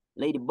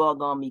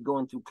 Ladybug on me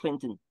going through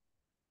Clinton,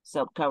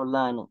 South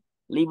Carolina.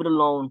 Leave it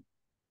alone.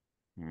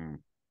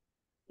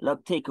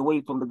 Luck take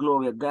away from the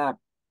glory of God.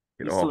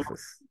 Get off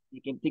us.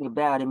 Everything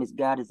about him is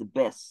God is the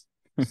best.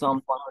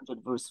 Psalm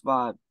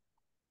 100:5.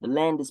 The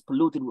land is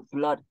polluted with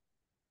blood.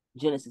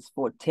 Genesis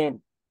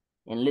 4:10.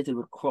 And littered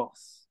with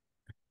cross.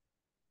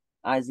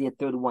 Isaiah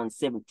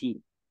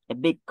 31:17. A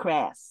big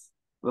crass.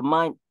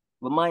 Remind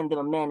them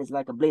a man is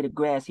like a blade of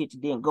grass here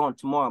today and gone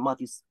tomorrow.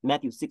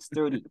 Matthew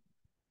 6:30.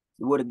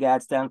 The word of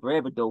God stands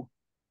forever though.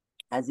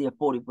 Isaiah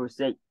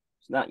 40:8.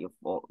 It's not your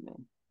fault,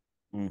 man.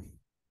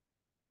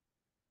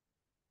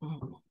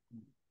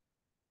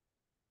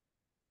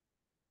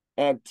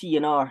 Add T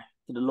and R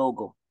to the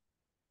logo.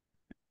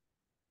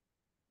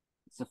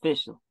 It's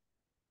official.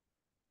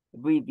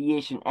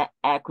 Abbreviation,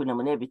 acronym,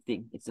 and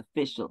everything. It's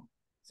official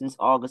since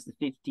August the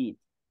 15th.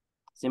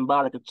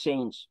 Symbolic of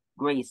change,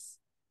 grace,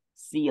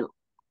 seal.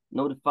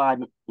 Notified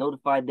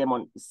them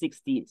on the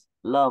 16th.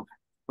 Love,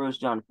 1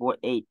 John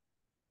 4:8.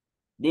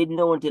 Didn't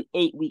know until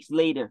 8 weeks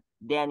later,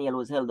 Daniel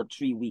was held up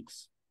 3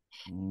 weeks.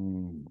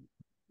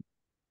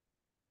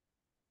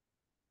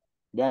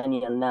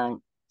 Daniel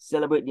 9.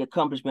 Celebrate the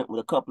accomplishment with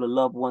a couple of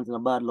loved ones and a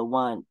bottle of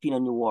wine.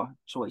 Pinot Noir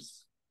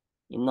choice.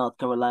 In North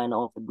Carolina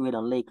off the grid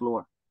on Lake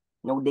Lore.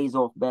 No days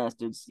off,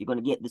 bastards. You're going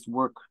to get this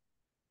work.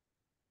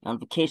 On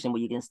vacation,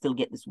 but you can still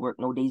get this work.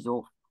 No days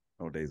off.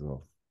 No days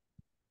off.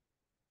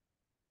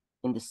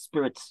 In the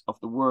spirits of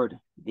the word.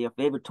 They're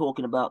forever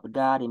talking about the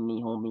God in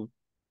me, homie.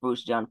 1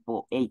 John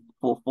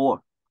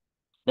 4:4.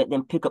 Let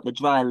them pick up the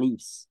dry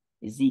leaves.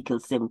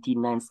 Ezekiel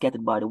 17:9.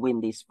 Scattered by the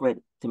wind, they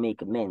spread to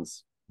make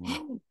amends.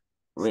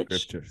 Rich.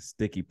 Scripture,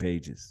 sticky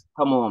pages.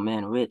 Come on,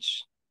 man,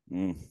 Rich.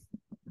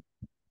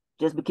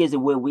 Just because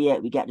of where we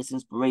at, we got this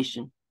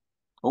inspiration.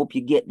 Hope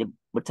you get the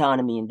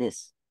autonomy in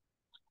this.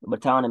 The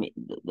autonomy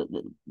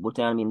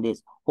in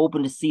this.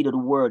 Hoping the seed of the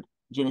word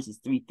Genesis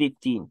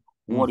 3:15.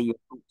 Mm. Water your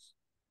fruits.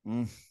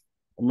 Mm.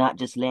 And not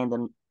just land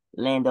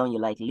on you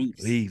like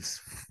leaves.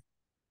 Leaves.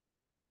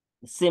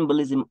 The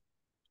symbolism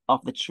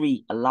of the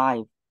tree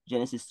alive.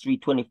 Genesis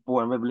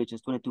 3:24 and Revelation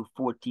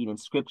 22:14 in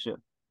scripture.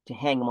 To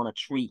hang them on a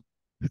tree.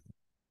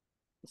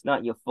 It's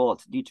not your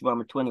fault.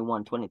 Deuteronomy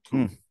 21:22.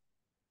 Mm.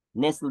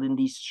 Nestled in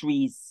these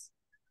trees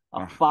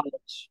of Uh,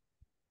 foliage.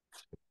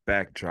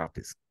 Backdrop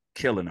is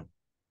killing them.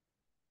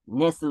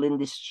 Nestled in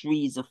these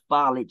trees of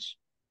foliage.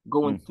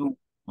 Going Mm. through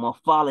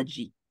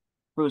morphology.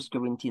 1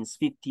 Corinthians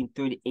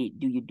 15:38.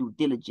 Do your due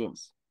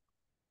diligence.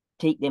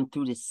 Take them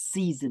through the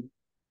season.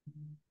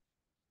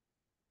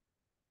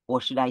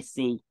 Or should I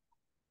say,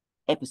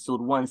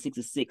 episode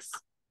 166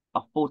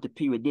 of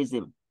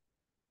photoperiodism.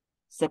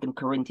 2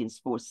 Corinthians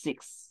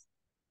 4:6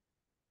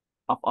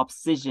 of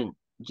obsession.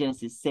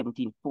 Genesis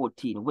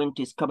 17:14.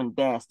 Winter is coming,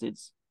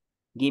 bastards.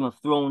 Game of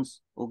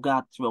Thrones or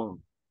God Throne.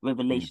 Mm.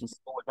 Revelations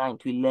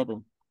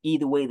 4:9-11.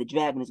 Either way, the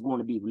dragon is going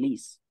to be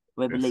released. Yes,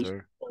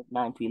 Revelation sir.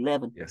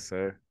 9-11. Yes,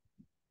 sir.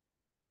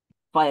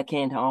 Fire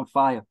can't harm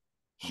fire.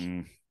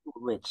 Mm. Too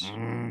rich.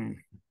 Mm.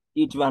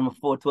 Deuteronomy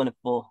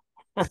 4:24.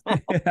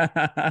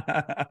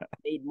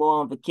 Made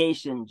more on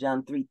vacation.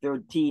 John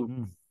 3:13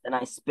 Mm. than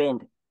I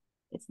spend.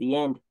 It's the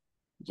end.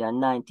 John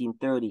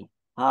 19:30.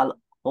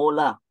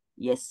 Hola.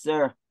 Yes,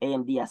 sir.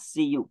 AMD, I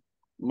see you.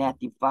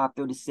 Matthew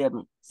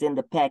 5:37. Send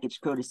the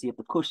package courtesy of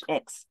the Kush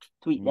X.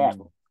 Tweet that,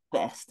 Mm.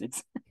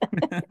 bastards.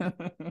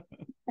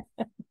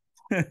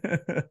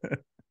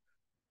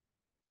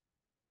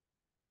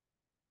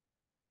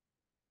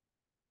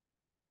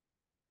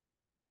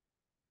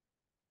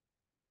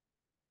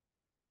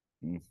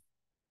 Mm.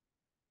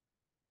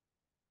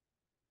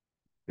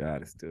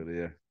 God is still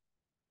there.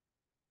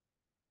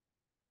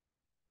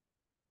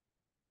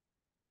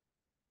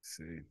 Let's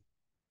see,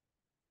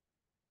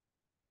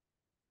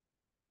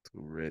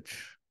 too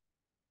rich.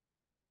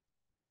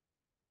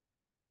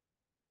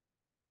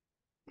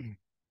 Let's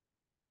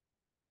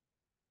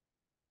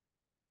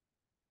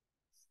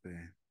see.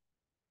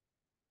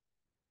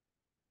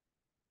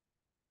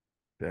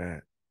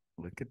 That.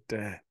 Look at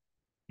that.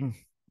 Mm.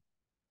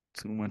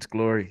 Too much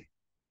glory.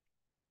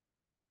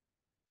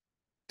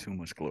 Too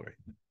much glory.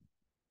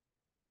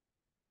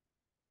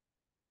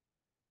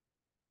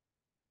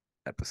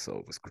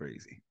 Episode was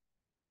crazy.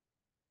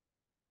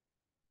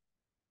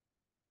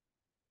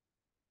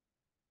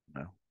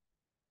 No.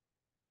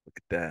 Look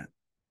at that.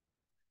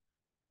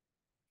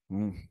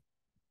 Mm.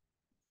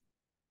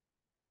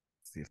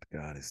 See if the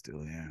God is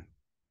still here.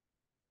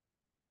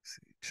 Let's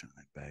see, chime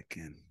back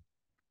in.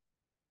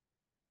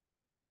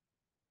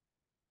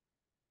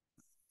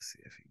 Let's see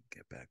if he can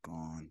get back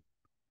on.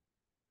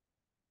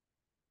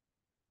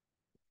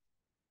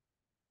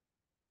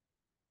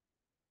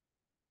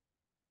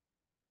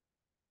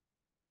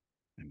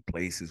 In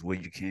places where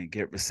you can't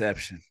get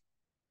reception.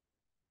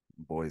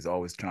 Boy's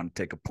always trying to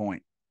take a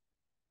point.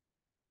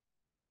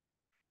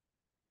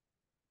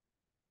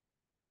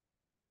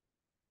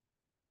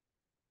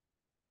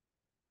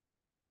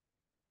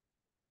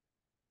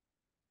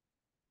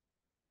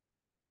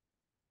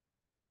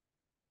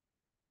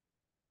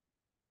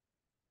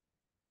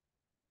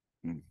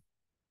 Mm.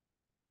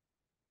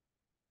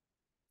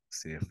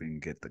 See if we can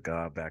get the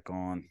God back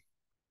on.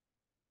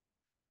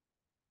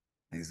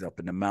 He's up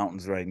in the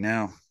mountains right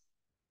now.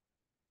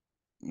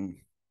 Mm.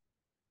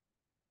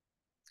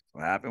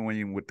 What happened when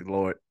you with the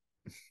Lord?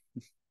 Let's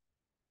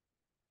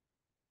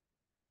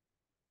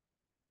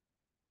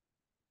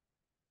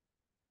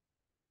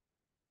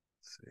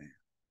see.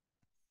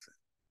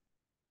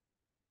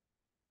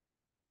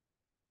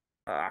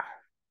 Ah,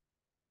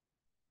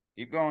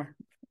 keep going.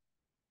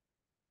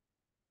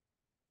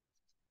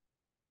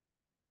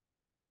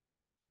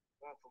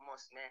 One for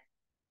months, man.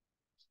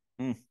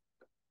 Mm.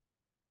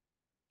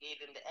 Gave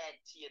him the add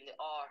T and the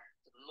R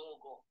to the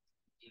logo,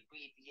 the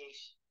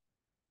abbreviation,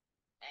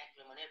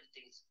 acronym, and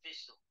everything is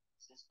official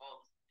since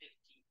August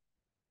 15th.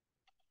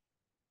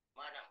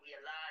 Might not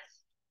realize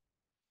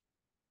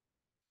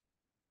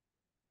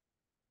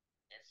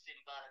that's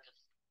symbolic of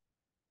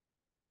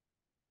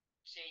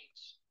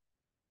change,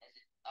 as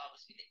it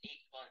obviously the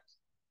 8 month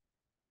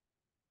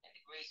and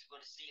the grace we're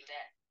going to see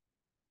that.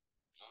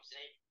 You know what I'm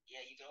saying?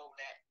 Yeah, you can hold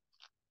that.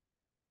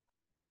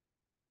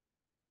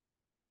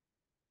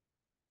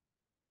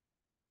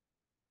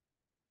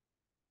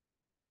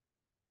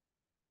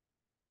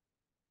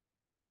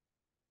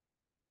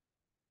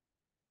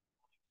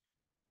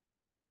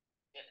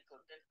 Technical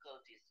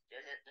difficulties,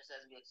 just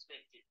as we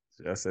expected.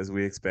 Just as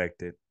we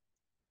expected.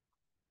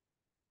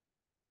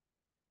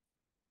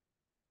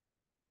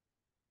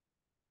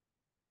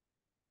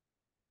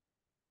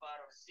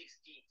 Friday on the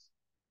 16th,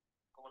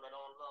 calling it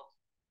on love.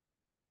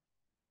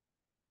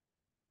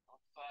 On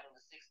Friday on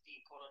the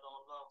 16th, calling it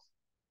on love.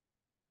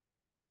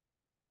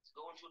 It's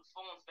going through the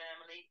phone,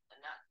 family,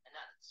 and not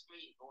the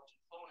screen. Going through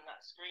the phone and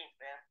not the screen,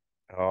 fam.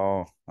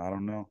 Oh, I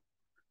don't know.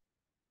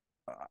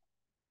 Uh,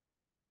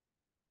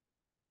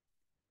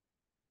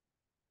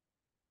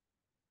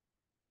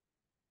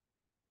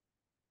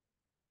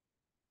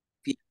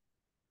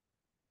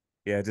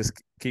 yeah,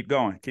 just keep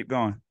going. Keep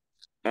going.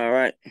 All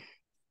right.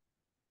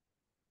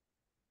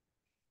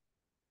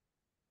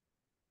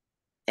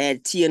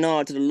 Add T and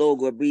R to the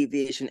logo,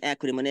 abbreviation,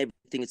 acronym, and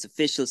everything. It's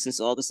official since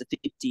August the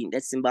 15th.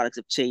 That's symbolic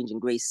of change and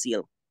Grace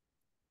Seal.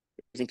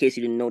 In case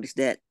you didn't notice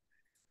that.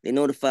 They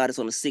notified us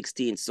on the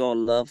 16th. It's all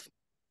love.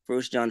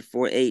 1 John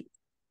 4:8.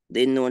 They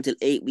didn't know until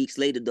 8 weeks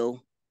later,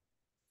 though.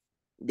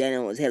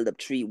 Daniel was held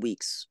up 3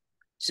 weeks.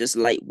 It's just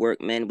light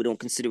work, man. We don't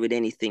consider it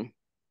anything.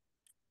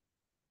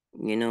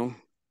 You know?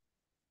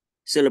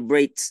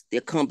 Celebrate the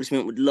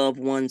accomplishment with loved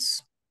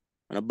ones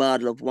on a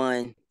bottle of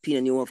wine.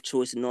 Pinot Noir of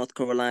choice in North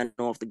Carolina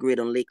off the grid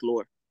on Lake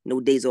Lore. No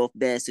days off,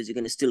 bastards. You're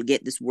going to still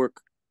get this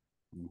work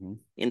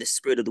in the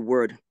spirit of the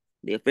word.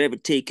 They're forever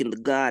taking the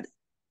God.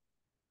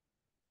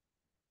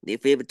 They're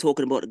forever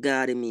talking about the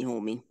God in me,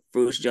 homie.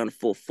 1 John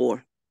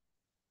 4:4.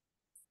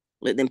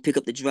 Let them pick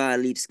up the dry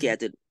leaves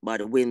scattered by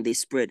the wind they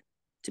spread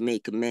to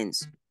make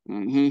amends.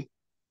 Yes,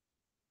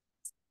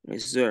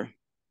 sir.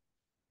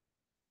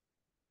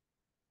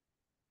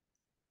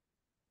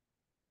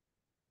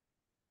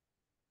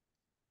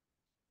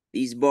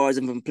 These bars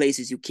are from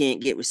places you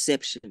can't get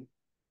reception.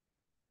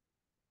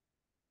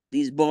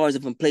 These bars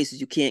are from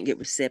places you can't get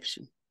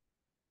reception.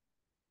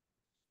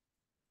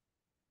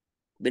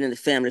 Been in the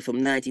family from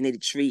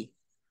 1983.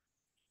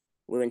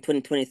 We're in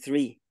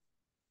 2023.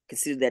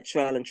 Consider that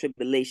trial and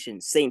tribulation.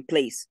 Same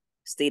place,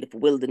 state of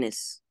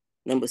wilderness.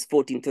 Numbers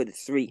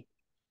 14:33.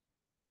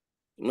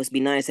 It must be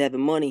nice having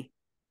money.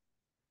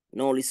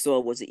 And all he saw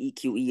was the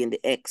EQE and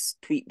the X.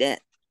 Tweet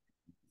that.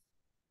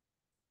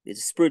 There's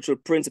a spiritual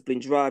principle in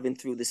driving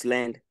through this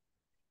land.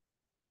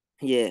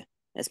 Yeah,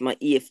 that's my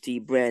EFT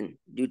brand,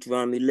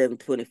 Deuteronomy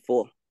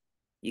 11:24.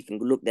 You can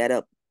look that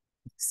up.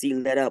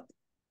 Seal that up.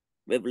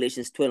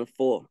 Revelations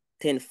 12:4,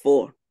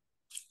 10:4.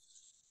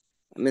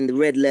 I'm in the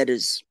red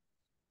letters.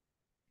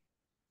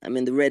 I'm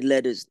in the red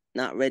letters,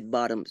 not red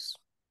bottoms.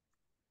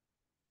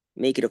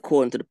 Make it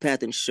according to the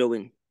pattern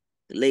showing.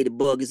 The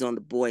ladybug is on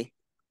the boy,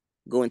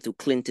 going through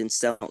Clinton,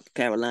 South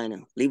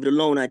Carolina. Leave it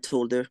alone, I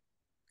told her.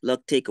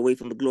 Luck take away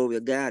from the glory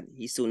of God.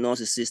 He's so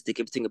narcissistic.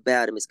 Everything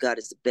about him is God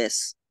is the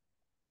best.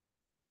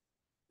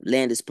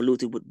 Land is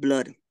polluted with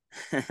blood.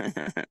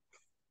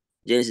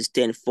 Genesis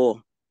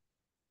 10:4.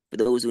 For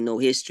those who know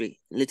history,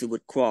 little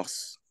with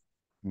cross.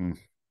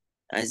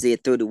 Isaiah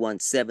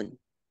 31:7.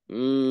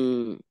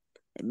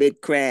 A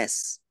bit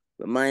crass.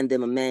 Remind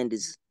them a man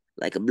is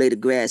like a blade of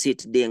grass here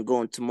today and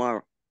gone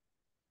tomorrow.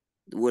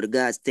 The word of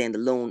God stand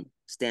alone,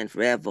 stand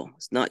forever.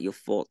 It's not your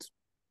fault.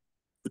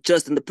 We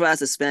trust in the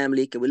process,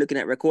 family. Cause we're looking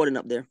at recording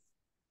up there.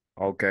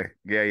 Okay.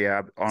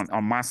 Yeah.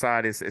 On my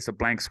side, it's a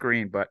blank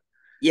screen, but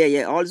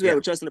Yeah. All is well. yeah.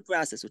 We're trusting the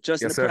process. We're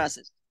trusting Yes, the sir.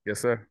 process. Yes,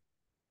 sir.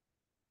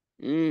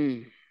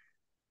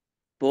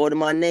 For to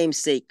my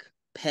namesake,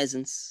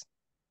 peasants.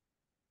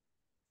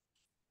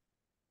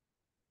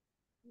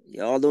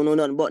 Y'all don't know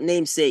nothing about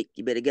namesake.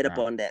 You better get up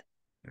Nah, on that.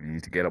 you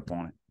need to get up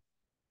on it.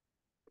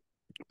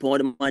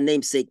 Part of my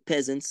namesake,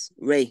 peasants.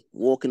 Ray,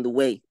 walking the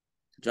way.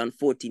 John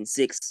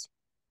 14:6.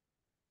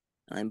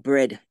 I'm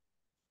bread.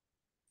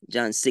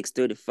 John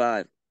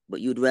 6:35.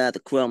 But you'd rather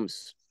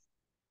crumbs.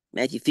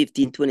 Matthew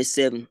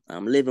 15:27.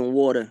 I'm living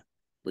water,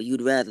 but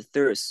you'd rather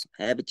thirst.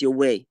 Have it your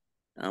way.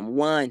 I'm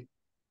wine,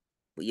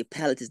 but your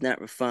palate is not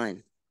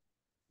refined.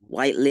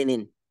 White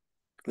linen.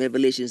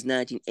 Revelations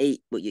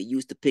 19:8. But you're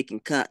used to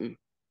picking cotton.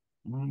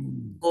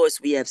 Of course,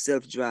 we have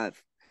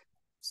self-drive.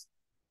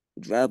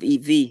 Drive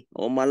EV.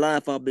 All my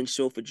life, I've been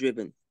chauffeur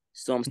driven.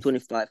 Psalms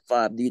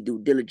 25:5. Do you due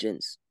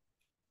diligence?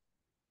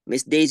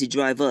 Miss Daisy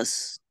drive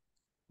us.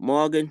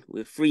 Morgan,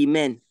 we're free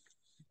men.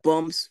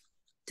 Bums,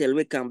 till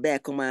Rick I'm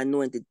back on my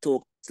anointed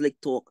talk, slick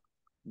talk.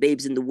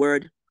 Babes in the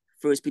word.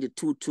 1 Peter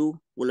 2:2.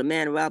 Will a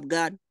man rob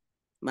God?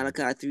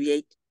 Malachi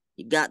 3:8.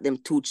 You got them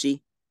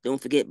Tucci.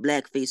 Don't forget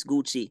blackface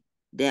Gucci.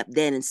 Dap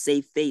Dan and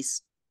save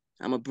face.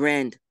 I'm a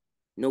brand,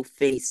 no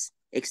face.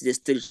 Exodus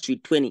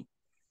 33:20.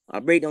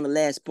 I'll break down the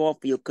last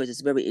part for you because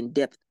it's very in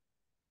depth.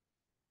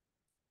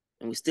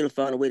 And we still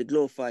found a way to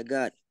glorify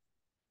God.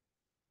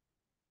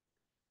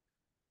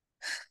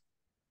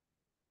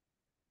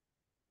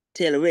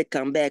 Tell Rick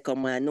I'm back on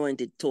my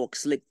anointed talk,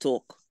 slick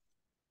talk.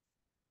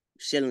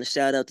 Shelling a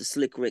shout out to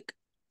Slick Rick.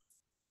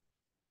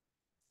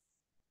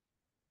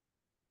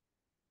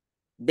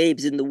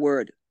 Babes in the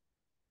word.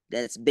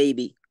 That's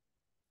baby.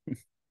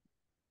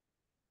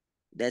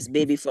 That's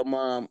baby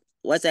from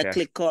what's that Cash,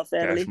 click called,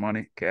 cash family?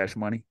 money, cash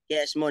money.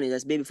 Cash money.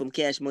 That's baby from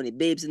Cash Money.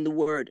 Babes in the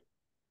word.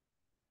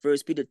 1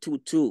 Peter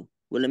 2:2.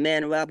 Will a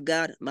man rob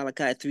God?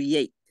 Malachi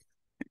 3:8.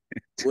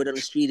 Word on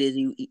the street is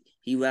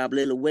he robbed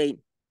Lil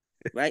Wayne.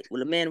 Right?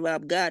 Will a man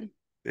rob God?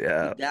 You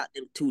Yeah. got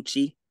them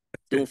Tucci.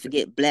 Don't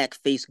forget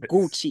blackface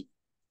Gucci.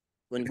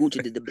 When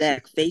Gucci did the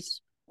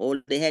blackface,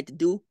 all they had to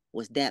do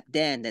was Dap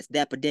Dan. That's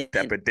Dapper Dan.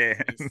 Dapper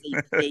Dan. And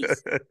save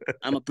face.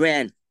 I'm a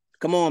brand.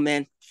 Come on,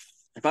 man.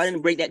 If I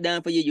didn't break that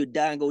down for you, you'd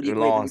die and go to You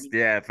your grave and lost. even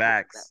Yeah, know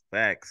facts.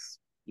 Facts.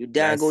 you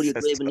die and go to your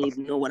That's grave and tough.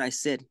 even know what I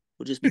said.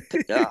 We'll just be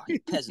you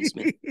peasants,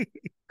 man.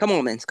 Come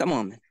on, man. Come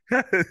on, man.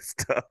 That's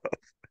tough.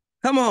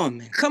 Come on,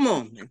 man. Come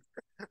on, man.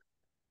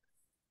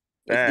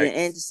 If they're Facts.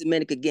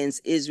 anti-Semitic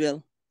against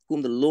Israel,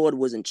 whom the Lord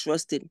was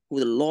entrusted, who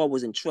the law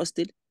was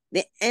entrusted.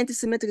 They're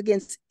anti-Semitic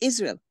against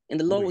Israel, and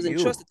the law Who are was you?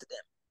 entrusted to them.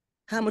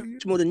 How Who are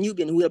much you? more the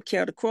Nubian who helped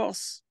carry the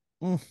cross?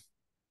 Mm.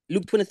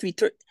 Luke 23,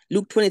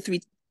 Luke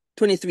 23,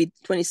 23,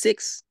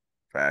 26.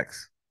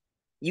 Facts.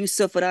 You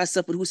suffered, I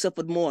suffered. Who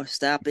suffered more?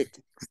 Stop it.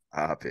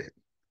 Stop it.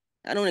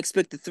 I don't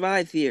expect to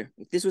thrive here.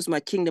 If this was my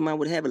kingdom, I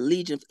would have a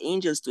legion of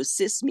angels to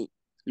assist me.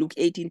 Luke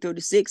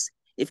 18:36.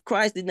 If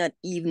Christ did not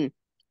even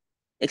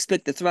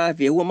expect to thrive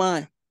here, who am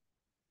I?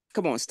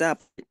 Come on,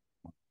 stop it.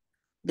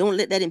 Don't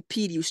let that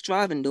impede you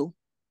striving, though.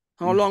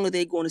 How long are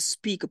they going to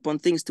speak upon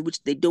things to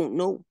which they don't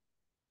know?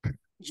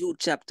 Jude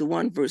chapter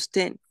 1, verse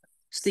 10.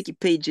 Sticky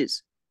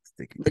pages,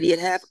 Sticky but yet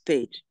half a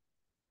pages. page.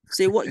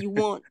 Say what you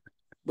want,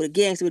 but a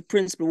gangster with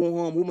principle won't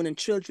harm women and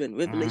children.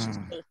 Revelations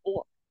Mm.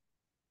 12:4.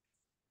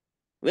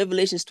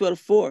 Revelations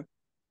 12:4.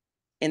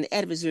 And the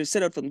adversary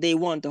set out from day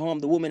one to harm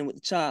the woman with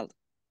the child.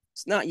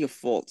 It's not your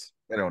fault.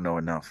 They don't know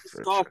enough.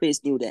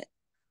 Scarface knew that.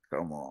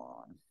 Come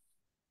on.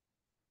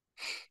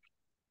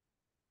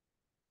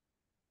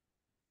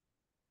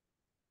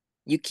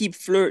 You keep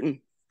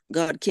flirting.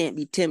 God can't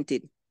be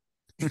tempted.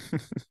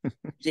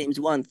 James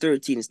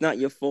 1:13. It's not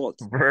your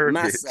fault.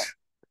 Massa.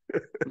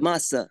 Verbiage.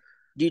 Massa.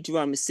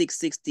 Deuteronomy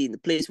 6:16. The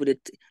place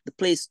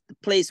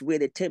where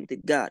they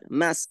tempted God.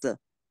 Massa.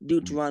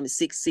 Deuteronomy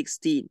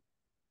 6:16.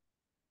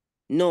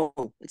 No,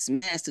 it's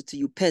master to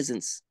you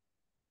peasants.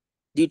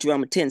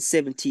 Deuteronomy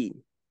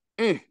 10:17.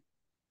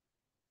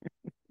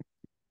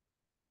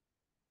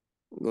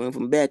 Going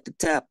from back to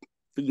top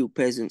for you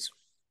peasants.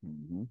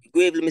 You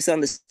gravely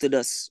misunderstood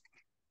us.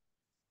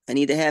 I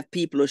need to have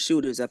people or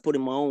shooters. I put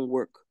in my own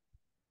work.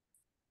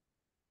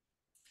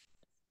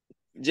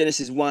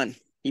 Genesis 1,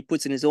 he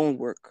puts in his own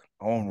work.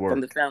 Own From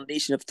the work.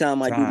 foundation of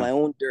time, I do my Time.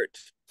 own dirt.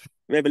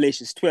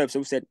 Revelations 12. So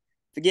we said,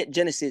 forget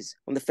Genesis.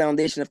 From the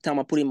foundation of time,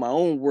 I put in my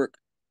own work.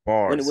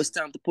 When it Bars. was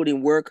time to put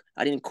in work,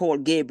 I didn't call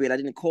Gabriel. I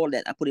didn't call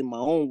that. I put in my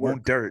own Own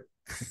work. dirt.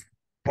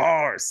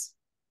 Bars.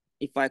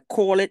 If I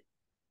call it,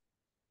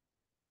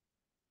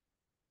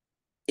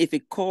 if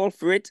it called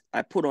for it,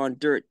 I put on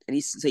dirt. And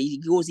he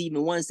goes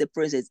even one step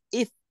further and says,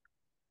 if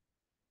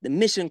the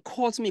mission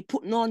calls me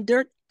putting on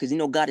dirt, because you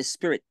know God is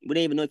spirit. We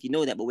don't even know if you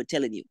know that, but we're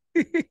telling you.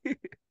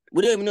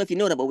 We don't even know if you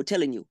know that, but we're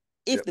telling you.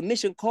 If the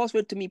mission calls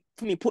for me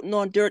putting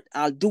on dirt,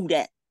 I'll do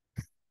that.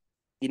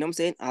 You know what I'm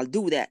saying? I'll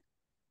do that.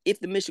 If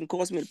the mission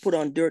calls me to put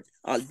on dirt,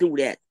 I'll do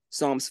that.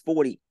 Psalms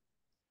 40,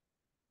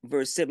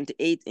 verse 7 to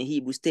 8, and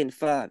Hebrews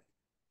 10:5.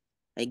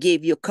 I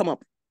gave you a come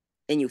up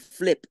and you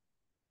flip.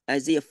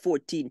 Isaiah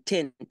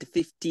 14:10 to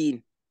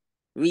 15.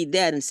 Read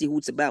that and see who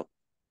it's about.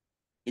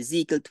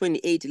 Ezekiel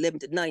 28:11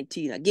 to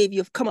 19. I gave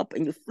you a come up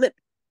and you flip.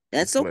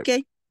 That's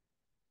okay.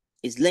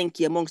 Is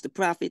lanky amongst the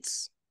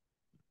prophets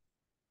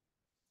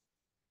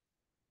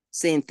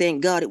saying,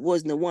 thank God it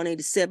wasn't the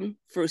 187,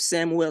 1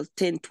 Samuel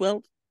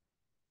 10:12.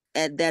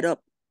 Add that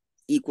up,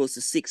 equals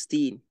to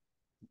 16.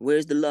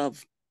 Where's the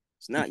love?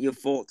 It's not your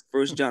fault.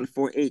 1 John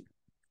 4:8.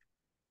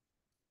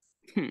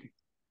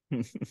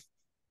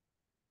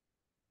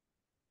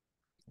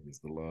 It's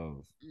the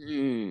love.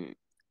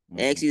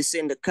 Asked you to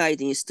send a kite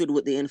and you stood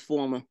with the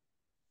informer.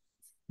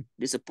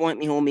 Disappoint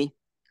me, homie.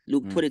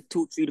 Luke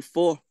 22, 3 to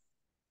 4.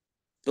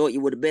 Thought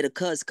you were the better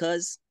cuz.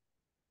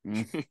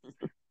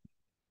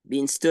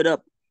 Being stood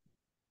up,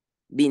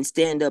 being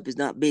stand up is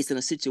not based on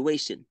a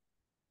situation.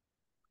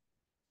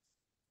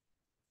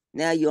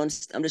 Now I'm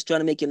just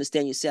trying to make you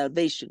understand your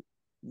salvation.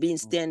 Being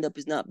stand up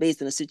is not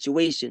based on a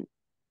situation.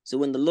 So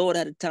when the Lord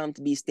had a time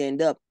to be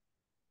stand up,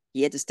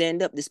 he had to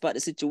stand up despite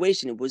the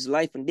situation. It was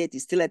life and death. He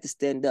still had to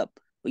stand up.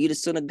 But you're the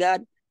son of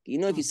God. You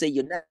know, if you say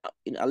you're not,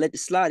 I'll let it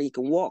slide. You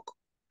can walk.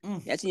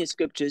 That's in your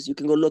scriptures. You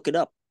can go look it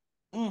up.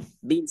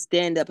 Being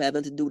stand up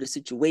having to do with the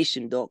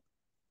situation, dog.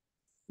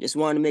 Just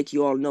wanted to make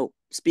you all know.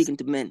 Speaking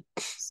to men.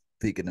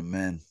 Speaking to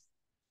men.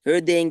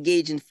 Heard they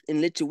engage in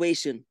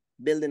lituation,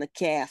 building a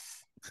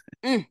calf.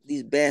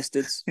 These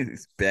bastards.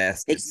 These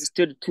bastards. Exodus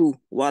 32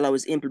 while I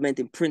was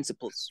implementing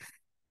principles.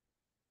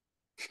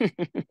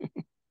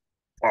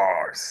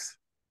 Bars.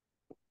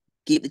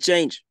 Keep the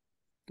change.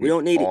 We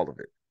don't need all of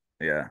it.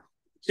 Yeah.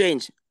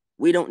 Change.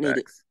 We don't need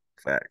it.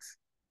 Facts.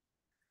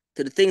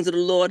 To the things of the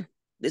Lord,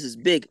 this is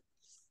big.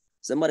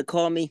 Somebody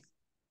called me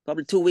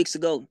probably 2 weeks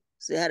ago.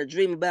 Say I had a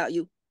dream about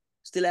you.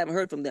 Still haven't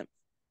heard from them.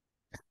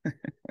 So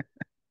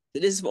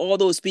this is for all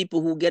those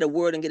people who get a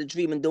word and get a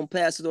dream and don't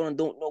pass it on and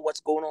don't know what's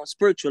going on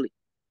spiritually.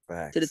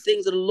 Facts. To the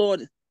things of the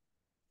Lord,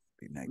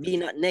 be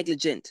not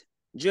negligent.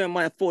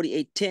 Jeremiah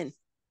 48:10.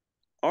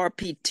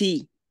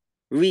 RPT.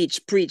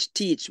 Reach, preach,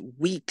 teach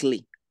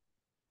weekly.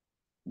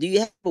 Do you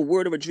have a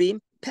word or a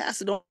dream?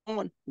 Pass it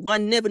on.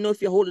 One never know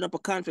if you're holding up a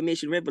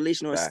confirmation,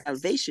 revelation, or a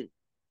salvation.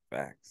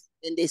 Facts.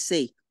 And they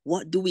say,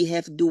 what do we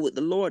have to do with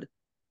the Lord?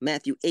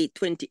 Matthew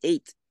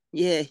 8:28.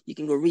 Yeah, you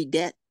can go read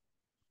that.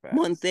 Facts.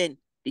 Month end.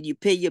 Did you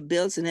pay your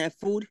bills and have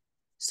food?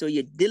 So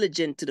you're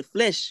diligent to the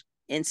flesh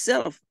and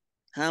self.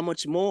 How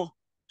much more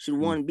should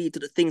one be to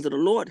the things of the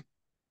Lord?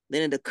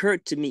 Then it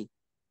occurred to me.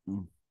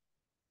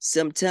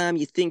 Sometime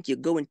you think you're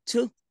going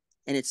to,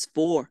 and it's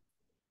for.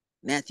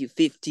 Matthew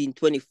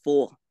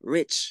 15:24.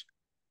 Rich.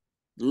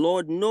 The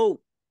Lord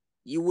know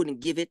you wouldn't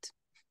give it,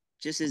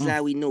 just as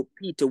how we know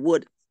Peter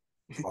would.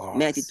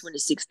 Matthew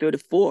Bars.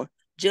 26:34,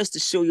 just to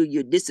show you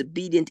you're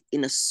disobedient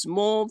in a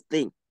small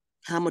thing,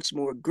 how much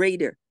more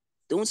greater.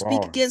 Don't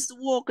speak against Bars.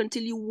 the walk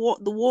until you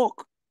walk the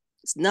walk.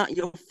 It's not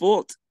your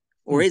fault.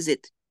 Or Mm. is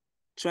it?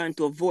 Trying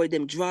to avoid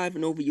them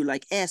driving over you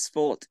like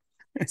asphalt.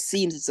 It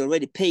seems it's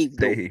already paved,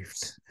 though.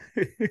 Paved.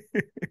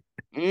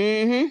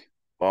 Mm-hmm.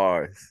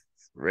 Bars.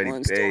 It's already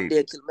One stone there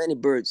paved. kill many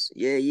birds.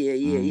 Yeah.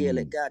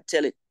 Let Mm. God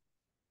tell it.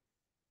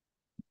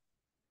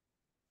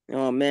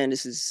 Oh man,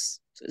 this is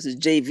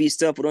JV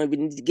stuff. We don't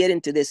even need to get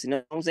into this. You know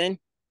what I'm saying?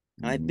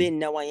 I've Mm. been,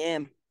 now I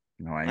am.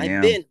 No, I I've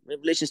am. been.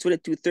 Revelations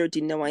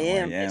 22:13, now I No, I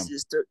am. am.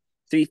 Exodus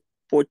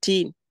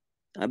 3:14.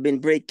 I've been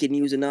breaking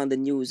news and on the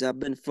news. I've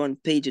been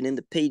front paging in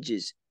the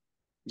pages.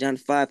 John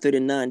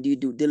 5:39, do you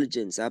due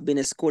diligence? I've been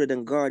escorted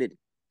and guarded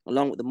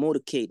along with the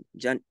motorcade.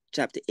 John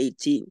chapter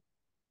 18.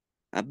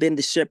 I've been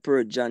the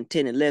shepherd. John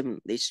 10:11.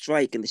 They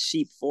strike and the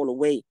sheep fall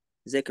away.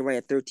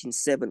 Zechariah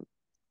 13:7.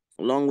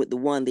 Along with the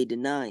one they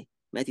deny.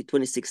 Matthew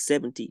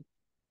 26:70.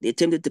 They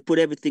attempted to put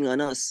everything on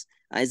us.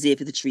 Isaiah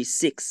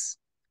 53:6.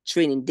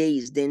 Training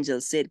days,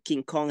 Denzel said,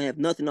 King Kong have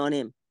nothing on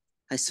him.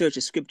 I search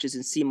the scriptures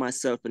and see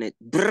myself in it.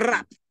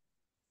 Brap! To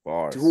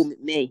Bars. whom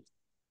it may.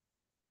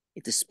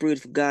 If the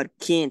Spirit of God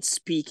can't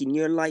speak in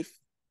your life,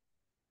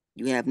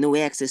 you have no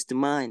access to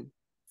mine. Mm.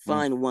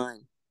 Fine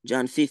wine.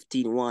 John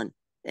 15:1.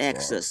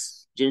 Access.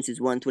 Bars. Genesis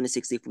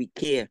 1:26. If we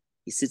care,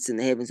 he sits in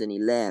the heavens and he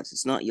laughs.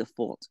 It's not your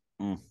fault.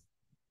 Mm.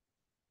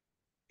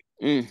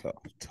 Mm, Tough.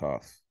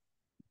 Tough.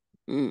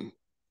 mm.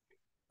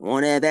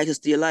 Want to have access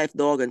to your life,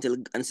 dog, until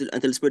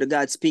the Spirit of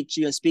God speak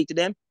to you and speak to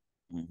them.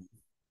 Mm.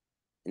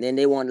 And then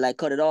they want to like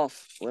cut it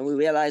off. When we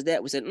realized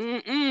that, we said,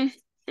 mm-mm.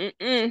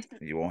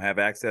 You won't have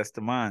access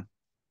to mine.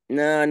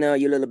 No,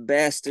 you little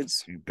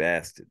bastards. You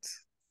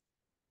bastards.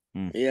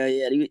 Mm.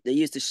 Yeah, they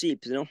used the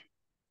sheep, you know.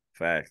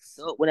 Facts.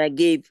 So when I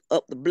gave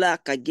up the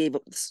block, I gave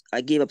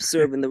up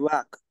serving the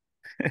rock.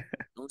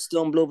 Don't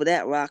stumble over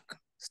that rock.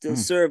 Still Mm.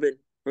 serving.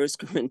 1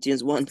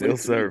 Corinthians 1 Still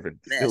 23. serving.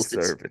 Still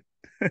Bastards. serving.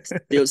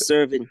 Still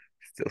serving.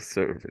 Still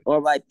serving.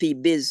 R.I.P.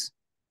 Biz.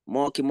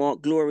 Mark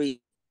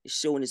Glory is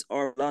showing his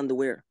art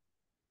underwear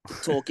to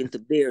talking to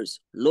bears.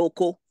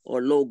 Local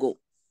or logo.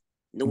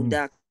 No Mm.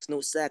 docs,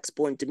 no sacks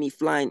pointing to me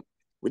flying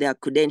without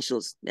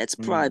credentials. That's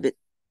Mm. private.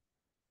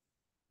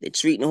 They're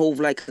treating Hove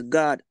like a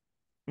god.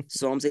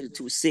 Psalms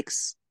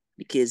 82:6.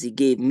 Because he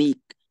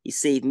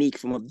saved Meek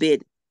from a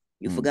bid.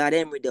 You Mm. forgot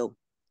Emery though.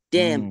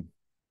 Damn. Mm.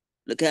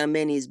 Look how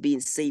many is being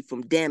saved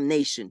from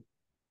damnation.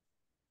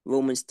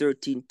 Romans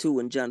 13:2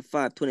 and John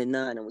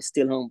 5:29, and we're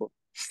still humble.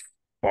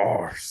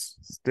 Bars.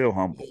 Still Yeah,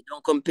 humble.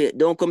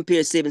 don't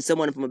compare saving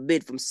someone from a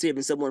bid from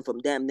saving someone from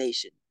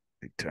damnation.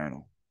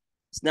 Eternal.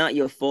 It's not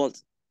your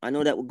fault. I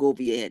know that will go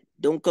over your head.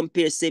 Don't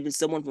compare saving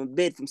someone from a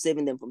bid from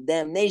saving them from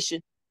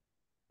damnation.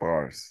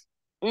 Bars.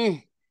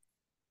 Mm.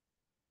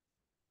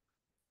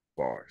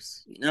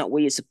 Bars. You're not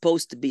where you're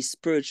supposed to be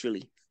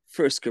spiritually.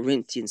 1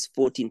 Corinthians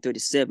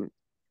 14:37.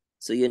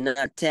 So you're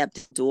not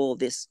tapped into all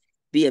this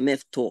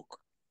BMF talk.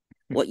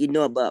 What you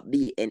know about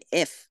B and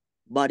F,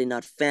 body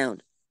not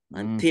found,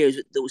 and Mm. pairs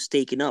with those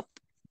taken up.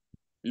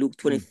 Luke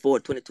Mm.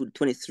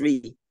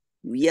 24:22-23.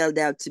 You yelled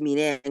out to me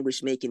in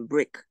anguish, making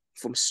brick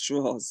from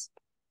straws.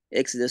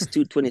 Exodus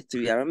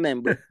 2:23. I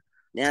remember.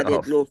 Now they're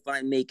Tough.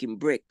 glorifying making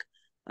brick.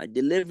 I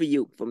deliver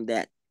you from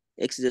that.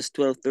 Exodus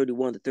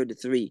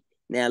 12:31-33.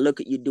 Now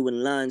look at you doing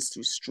lines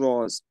through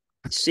straws.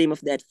 Shame of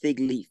that fig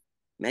leaf.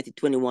 Matthew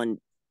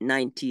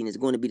 21:19 is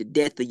going to be the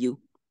death of you.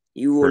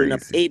 You rolling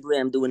up Crazy.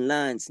 Abraham doing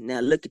lines. Now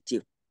look at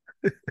you.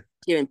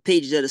 Tearing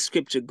pages of the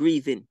scripture,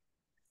 grieving.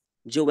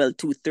 Joel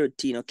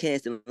 2:13, or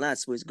casting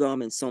lots for his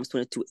garment. Psalms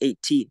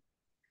 22:18.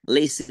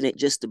 Lacing it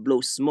just to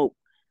blow smoke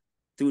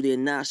through their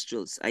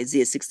nostrils.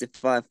 Isaiah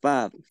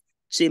 65:5.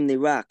 Chimney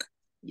Rock.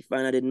 You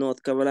find out in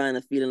North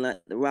Carolina feeling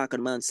like the rock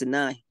on Mount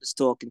Sinai. Just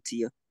talking to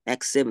you.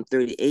 Acts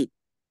 7:38.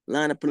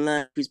 Line upon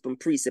line, precept upon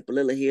precept, a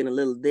little here and a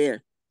little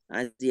there.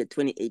 Isaiah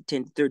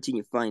 28:10-13,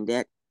 you find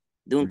that.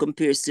 Don't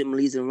compare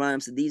similes and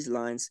rhymes to these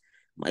lines.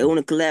 My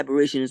only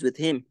collaboration is with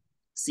him.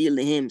 Seal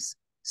the hymns.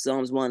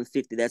 Psalms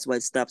 150. That's why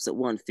it stops at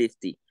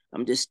 150.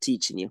 I'm just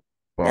teaching you.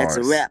 That's a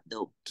Bars. rap,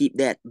 though. Keep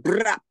that.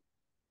 Brap.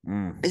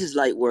 Mm. This is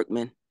light work,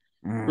 man.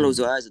 Close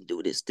your Mm. eyes and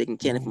do this. Taking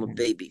candy from a Mm.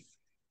 baby.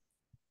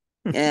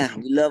 Yeah,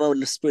 we love how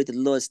the spirit of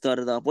the Lord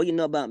started off. What you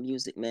know about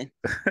music, man?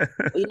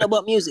 What you know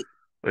about music?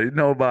 What do you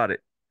know about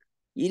it?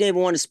 You didn't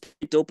even want the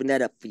spirit to open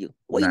that up for you.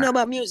 What you know Nah.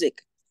 about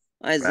music?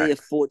 Isaiah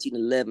Facts.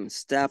 14:11.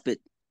 Stop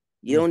it.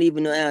 You Mm. don't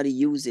even know how to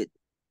use it.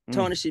 Mm.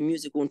 Tarnishing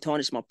music won't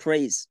tarnish my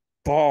praise.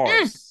 Mm.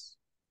 Bars.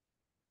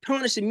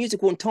 Tarnishing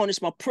music won't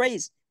tarnish my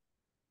praise.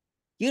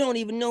 You don't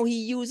even know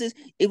he uses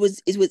it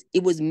was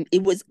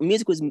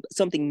music was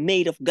something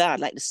made of God,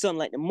 like the sun,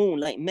 like the moon,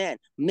 like man,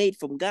 made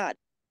from God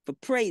for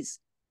praise.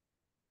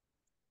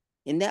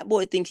 And that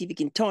boy thinks if he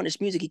can tarnish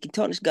music, he can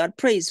tarnish God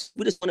praise.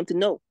 We just want him to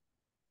know.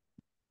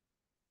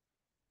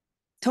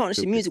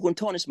 Tarnishing Stupid. music won't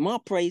tarnish my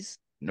praise.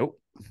 Nope.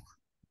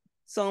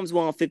 Psalms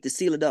 150,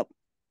 seal it up.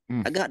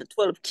 Mm. I got the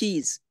 12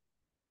 keys.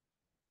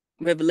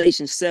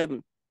 Revelation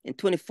 7 and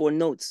 24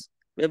 notes.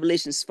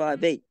 Revelations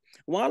 5:8.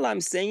 While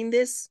I'm saying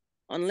this,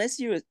 unless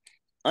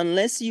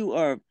you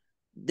are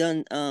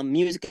done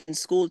music in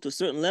school to a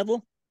certain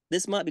level,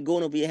 this might be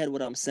going over your head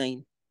what I'm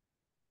saying.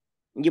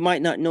 You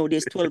might not know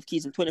there's 12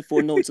 keys and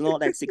 24 notes and all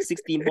that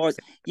 16 bars.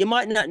 You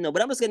might not know,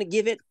 but I'm just gonna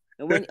give it.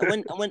 And when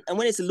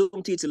it's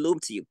illuminated to you, it's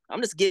illuminated to you.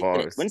 I'm just giving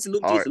it. When it's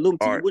illuminated to you, it's illuminated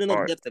to you. You wouldn't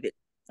know the depth of it.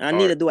 And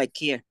neither do I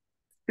care.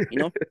 You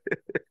know?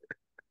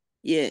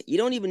 Yeah, you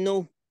don't even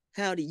know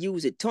how to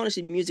use it.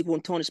 Tarnishing music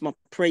won't tarnish my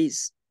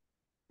praise.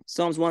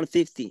 Psalms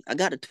 150. I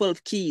got the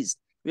 12 keys.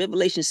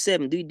 Revelation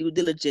 7, do you due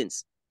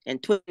diligence?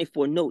 And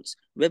 24 notes.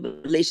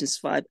 Revelations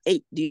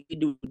 5:8, do you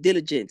due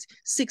diligence?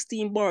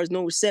 16 bars,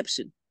 no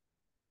reception.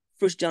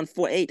 1 John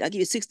 4:8, I give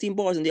you 16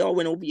 bars and they all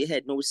went over your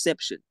head, no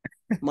reception.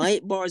 My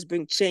 8 bars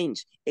bring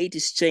change. 8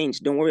 is change.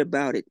 Don't worry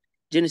about it.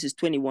 Genesis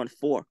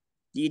 21:4,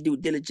 do you due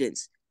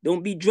diligence?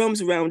 Don't be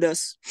drums around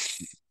us.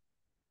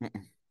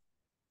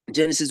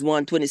 Genesis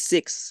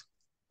 1:26,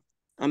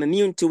 I'm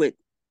immune to it.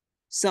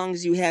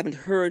 Songs you haven't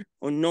heard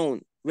or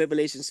known.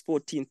 Revelations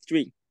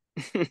 14:3.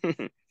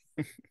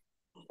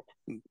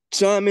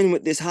 Chime in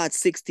with this hot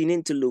 16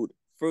 interlude.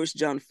 1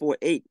 John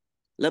 4:8.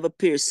 Love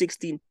appears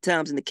 16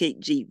 times in the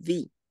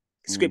KJV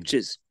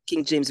scriptures,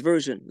 King James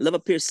Version. Love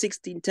appears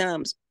 16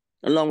 times,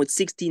 along with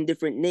 16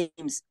 different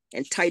names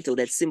and title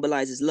that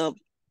symbolizes love.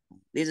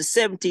 There's a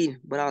 17,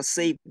 but I'll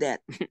save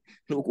that.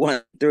 Luke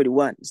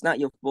 1:31. It's not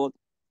your fault.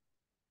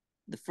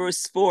 The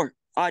first 4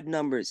 odd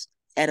numbers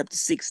add up to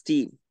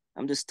 16.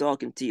 I'm just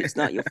talking to you. It's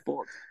not your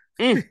fault.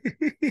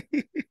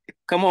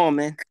 Come on,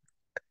 man.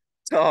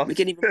 Tough. We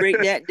can't even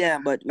break that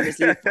down, but we just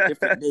leave it for a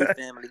different day,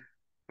 family.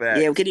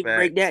 Yeah, we can't even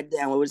break that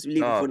down. We'll just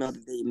leave it for another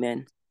day,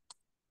 man.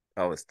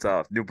 Oh, it's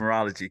tough.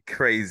 Numerology,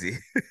 crazy.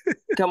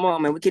 Come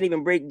on, man. We can't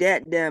even break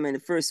that down, man.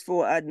 The first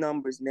 4 odd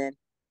numbers, man,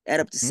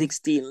 add up to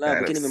 16. Love.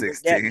 We can't even break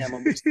that down,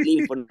 man. We just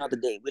leave it for another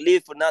day. We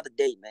leave it for another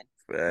day, man.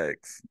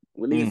 Facts.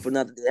 We leave it for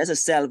another day. That's a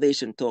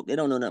salvation talk. They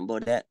don't know nothing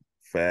about that.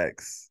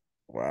 Facts.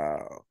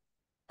 Wow.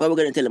 What we're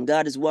going to tell them,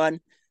 God is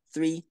one,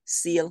 3,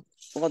 seal,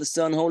 Father,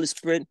 Son, Holy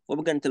Spirit. What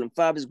we're going to tell them,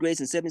 5 is grace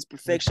and 7 is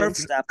perfection.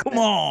 Perfect. Stop. Come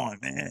on,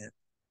 man.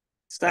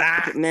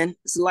 Stop it, man.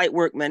 It's light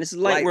work, man. It's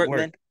light work,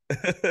 man.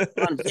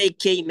 We're on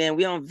vacay, man.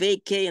 We're on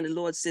vacay, and the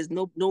Lord says,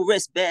 no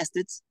rest,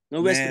 bastards.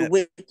 No rest for the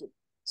wicked.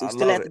 So we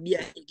still have to be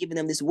out here giving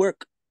them this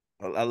work.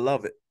 I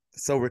love it.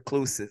 So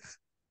reclusive.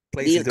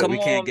 Places that we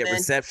can't get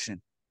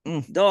reception.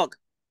 Dog.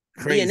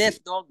 Crazy.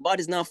 DNF, dog,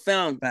 body's not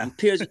found. And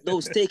pairs with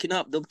those taken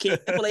up. They'll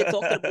careful they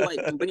talk to the boy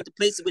and bring it to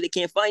places where they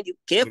can't find you.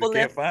 Careful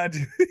now. Can't find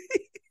you.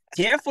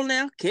 Careful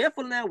now.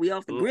 Careful now. We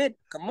off the grid.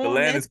 Come on, the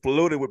land is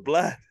polluted with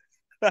blood.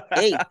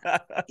 Hey,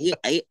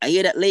 I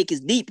hear that lake is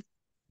deep.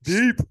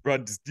 Deep,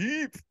 runs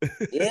deep.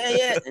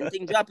 Yeah.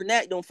 Anything dropping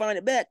that, don't find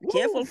it back. Woo.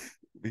 Careful.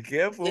 Be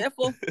careful.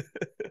 Careful.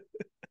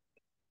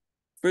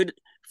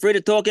 Afraid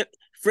to talk it.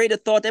 Afraid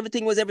of thought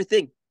everything was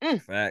everything.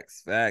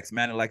 Facts.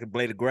 Man, like a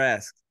blade of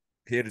grass.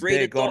 Here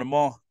today, going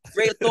tomorrow.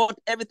 Afraid of thought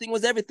everything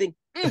was everything.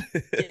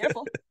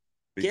 Careful.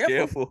 Be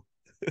careful.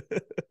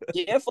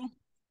 Careful.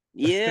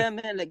 Yeah,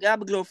 man. Let God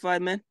be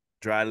glorified, man.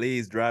 Dry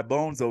leaves, dry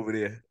bones over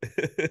there.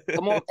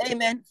 Come on, hey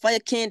man. Fire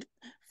can't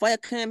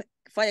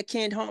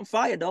harm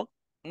fire, dog.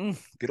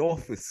 Get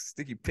off with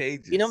sticky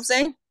pages. You know what I'm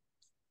saying?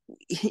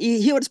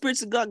 You hear what the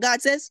Spirit of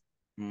God says?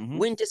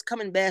 Wind just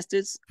coming,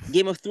 bastards.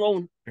 Game of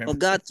Thrones or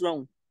God's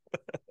throne.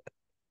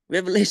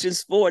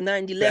 Revelations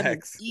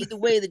 4:9-11. Either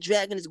way, the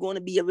dragon is going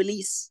to be a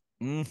release.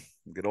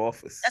 Get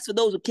off us. That's for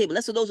those with cable.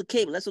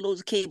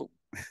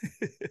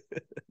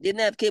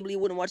 Didn't have cable, you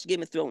wouldn't watch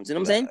Game of Thrones. You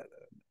know what I'm saying?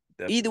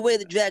 Definitely. Either way,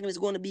 the dragon is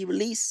going to be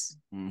released.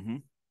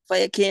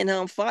 Fire can't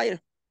harm fire.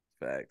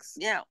 Facts.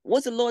 Now,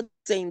 what's the Lord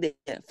saying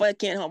there? Fire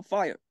can't harm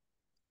fire.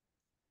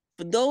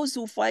 For those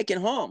who fire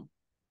can harm,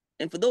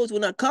 and for those who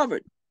are not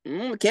covered,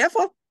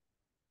 careful.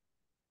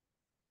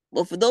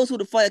 But for those who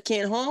the fire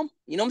can't harm,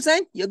 you know what I'm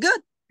saying? You're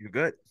good. You're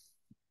good.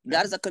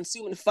 God is a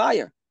consuming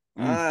fire.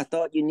 I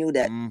thought you knew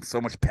that.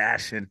 So much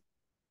passion.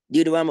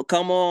 Deuteronomy,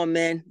 come on,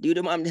 man.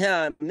 Deuteronomy,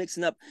 I'm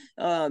mixing up.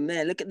 Oh,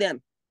 man, look at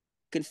them.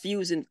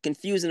 Confusing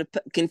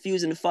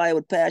the fire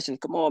with passion.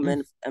 Come on,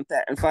 man.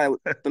 And fire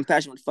with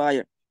passion with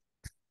fire.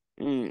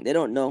 They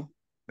don't know.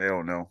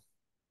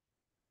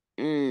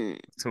 Too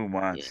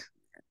much.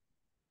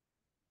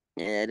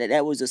 Yeah,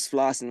 that was just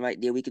flossing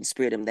right there. We can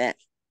spare them that.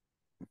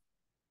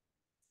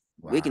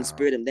 Wow. We can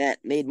spare them that.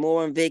 Made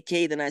more on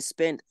vacay than I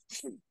spent.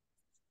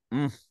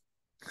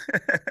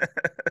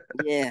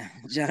 Yeah,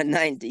 John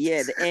 19.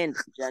 Yeah, the end.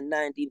 John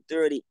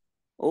 19:30.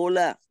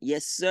 Hola,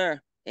 yes,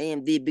 sir.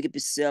 AMD, big up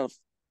yourself.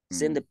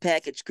 Send the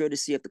package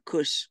courtesy of the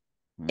Kush.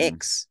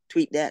 X,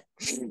 tweet that.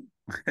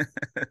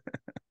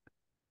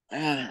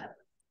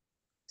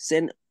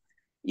 Send,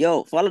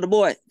 follow the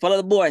boy.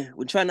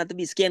 We're trying not to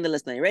be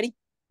scandalous now. You ready?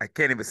 I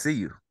can't even see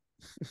you.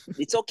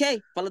 It's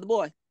okay. Follow the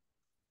boy.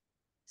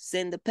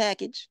 Send the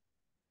package.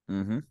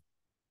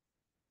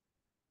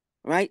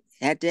 Right?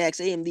 Had to ask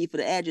AMD for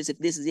the address if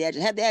this is the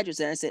address. Had the address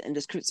and I said, and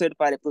just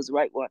certified if it was the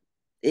right one.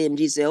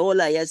 AMG said,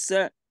 hola, yes,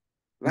 sir.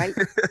 Right?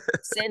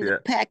 Send the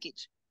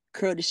package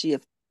courtesy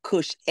of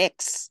Kush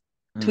X.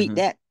 Tweet Mm-hmm.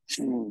 that.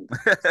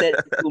 Said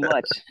too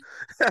much.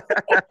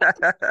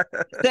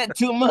 Said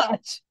too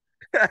much.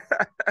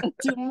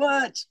 Too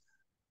much.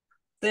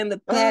 Send the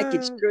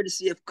package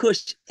courtesy of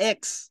Kush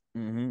X.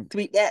 Mm-hmm.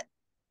 Tweet that.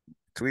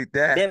 Tweet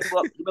that. Then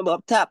remember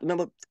up top.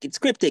 Remember it's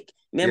cryptic.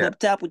 Remember Yeah. up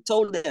top we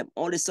told them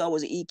all they saw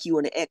was an EQ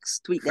and an X.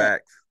 Tweet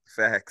that. Facts.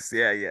 Facts.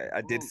 Yeah, yeah.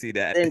 I did see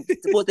that. Then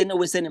suppose they know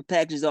we're sending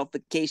packages off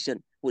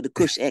vacation with the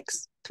Kush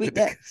X. Tweet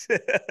that.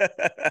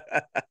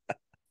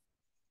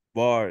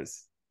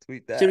 Bars.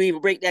 Tweet Should that. we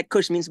even break that?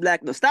 Kush means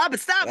black. No, stop it,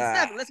 stop it, Ah,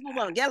 stop it. Let's move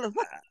on. Gather.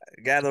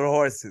 gather the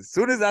horses. As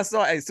soon as I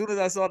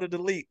saw the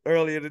delete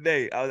earlier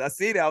today, I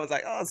seen it. I was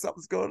like, oh,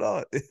 something's going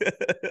on.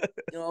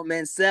 Yo,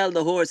 man, sell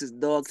the horses,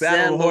 dog. Saddle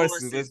Sell the the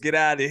horses. Let's horses. get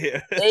out of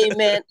here. Hey,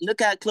 man,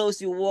 look how close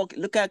you walk.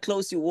 Look how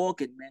close you're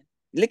walking, man.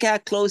 Look how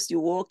close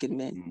you're walking,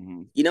 man.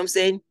 Mm-hmm. You know what I'm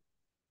saying?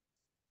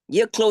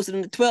 You're closer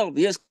than the 12.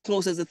 You're as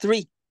close as the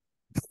 3.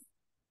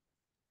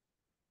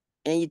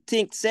 And you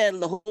think saddle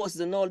the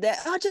horses and all that.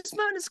 I just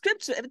found the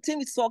scripture. Every time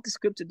we talk the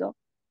scripture, dog.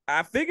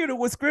 I figured it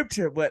was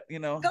scripture, but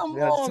Come we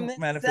got on, some man. Sell the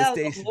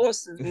manifestation.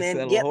 horses, man.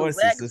 Saddle the Get the horses.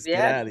 wagons. Let's We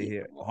get out out of of here.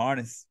 here. Come on.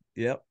 Harness.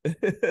 Yep.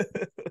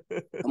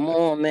 Come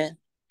on, man.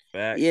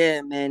 Facts.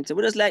 Yeah, man. So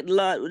we just like the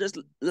Lord. We just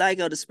like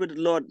how the Spirit of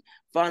the Lord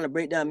finally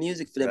break down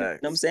music for them. You know what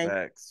I'm Facts. saying?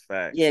 Facts.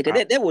 Facts. Yeah,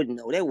 because they wouldn't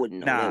know. They wouldn't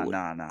know. They Nah, wouldn't.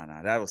 nah, nah,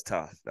 nah. That was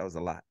tough. That was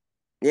a lot.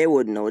 They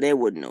wouldn't know. They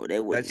wouldn't know. They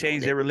That wouldn't know.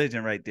 changed They their wouldn't.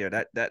 religion right there.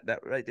 That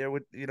right there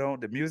with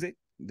the music.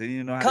 Didn't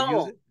you know how to Come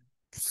use on. it?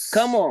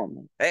 Come on,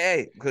 man.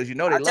 Hey, because they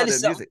I'll tell love you their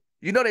something. music.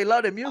 You know they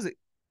love their music.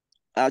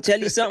 I'll tell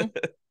you something.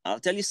 I'll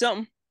tell you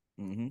something.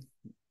 Mm-hmm.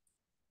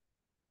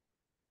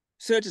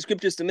 Search the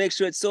scriptures to make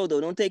sure it's so,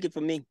 though. Don't take it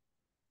from me.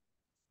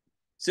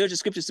 Search the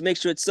scriptures to make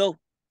sure it's so.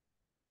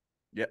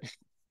 Yep.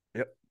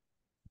 Yep.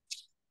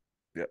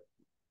 Yep.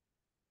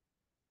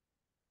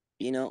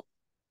 You know,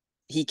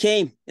 he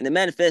came in the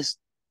manifest,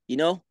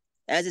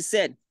 as it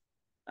said,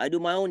 I do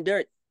my own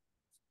dirt.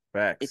 If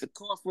Facts. it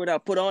calls for it, I'll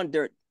put on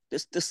dirt. I'm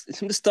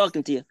just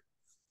talking to you.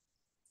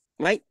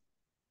 Right?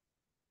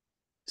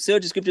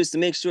 Search the scriptures to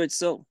make sure it's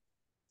so.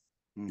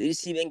 Did you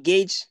see him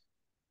engage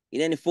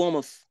in any form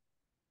of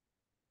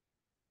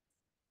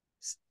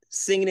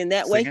singing in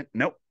that way?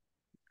 Nope.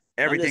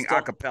 I'm Everything just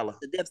talking acapella.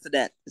 the depths of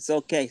that. It's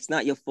okay. It's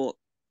not your fault.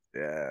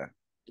 Yeah.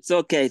 It's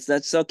okay.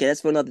 That's okay.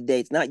 That's for another day.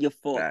 It's not your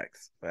fault.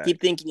 Facts. Keep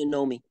Facts. thinking you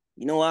know me.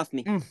 You know off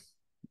me.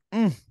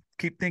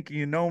 Keep thinking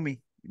you know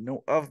me. You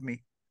know of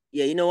me.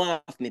 Yeah, you know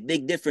off me.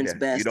 Big difference,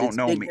 Yeah. You don't bastards.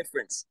 know Big me.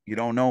 difference. You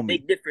don't know me.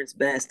 Big difference,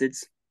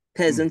 bastards.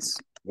 Peasants.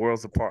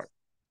 Worlds apart.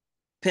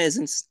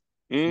 Peasants.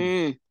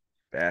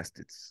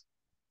 Bastards.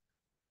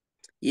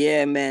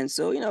 Yeah, man.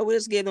 So, we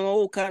just gave them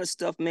all kind of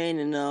stuff, man,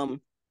 and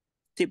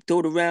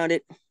tiptoed around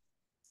it.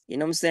 You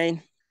know what I'm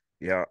saying?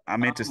 Yeah,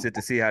 I'm interested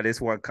to see how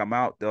this one come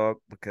out, dog,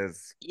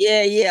 because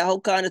Yeah, whole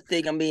kind of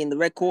thing. I mean, the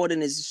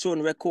recording is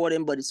showing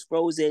recording, but it's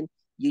frozen.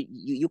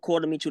 You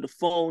calling me to the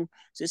phone,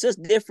 so it's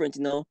just different,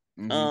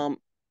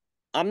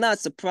 I'm not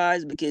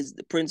surprised because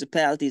the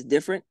principality is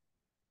different.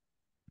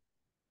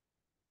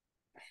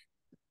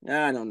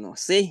 I don't know.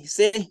 See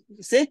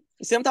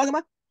what I'm talking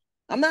about?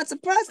 I'm not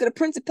surprised because the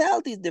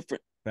principality is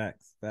different.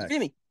 facts, You feel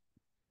me?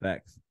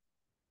 facts.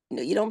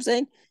 You know what I'm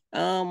saying?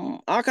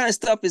 All kind of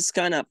stuff is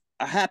kind of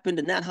happened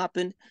and not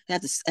happened. I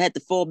had to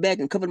fall back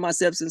and cover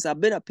myself since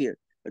I've been up here.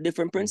 A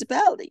different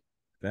principality.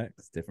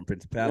 Facts, different You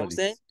know what I'm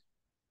saying? principalities.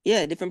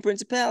 Yeah, different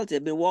principality.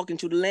 I've been walking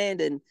through the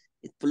land and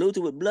it's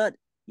polluted with blood.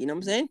 You know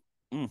what I'm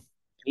saying?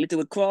 Littered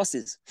with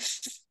crosses.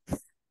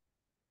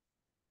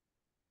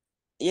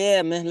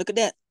 Yeah, man, look at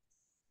that.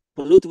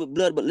 Polluted with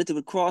blood, but littered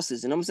with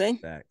crosses. You know what I'm saying?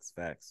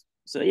 Facts.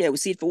 So yeah, we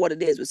see it for what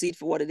it is. We see it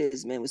for what it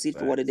is, man. We see it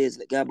for what it is.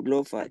 Let God be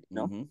glorified.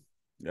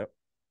 Yep.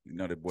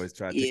 The boys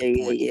try to take Yeah,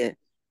 a point. yeah.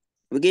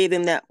 We gave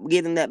him that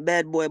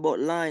bad boy about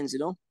lines.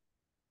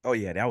 Oh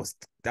yeah, that was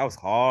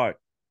hard.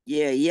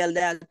 Yeah, yelled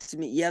out to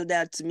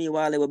me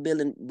while they were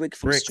building brick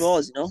from Bricks.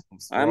 straws. From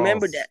I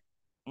remember straws. that.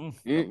 I Now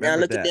remember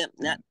look at that.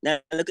 them. Now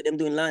look at them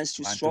doing lines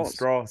through Line through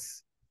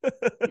straws.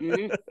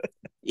 straws.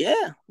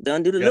 Yeah,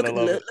 don't do the Gotta look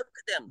love it.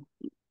 at them.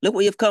 Look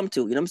where you've come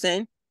to. You know what I'm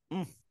saying?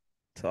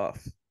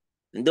 Tough.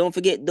 And don't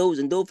forget those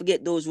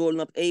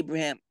rolling up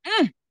Abraham.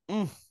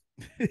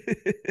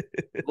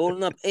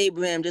 Rolling up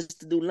Abraham just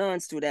to do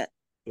lines through that.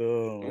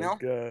 Oh You my know?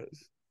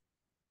 gosh.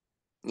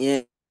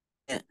 Yeah.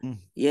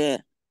 Yeah.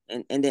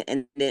 And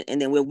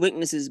then we're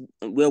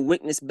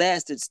witness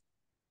bastards,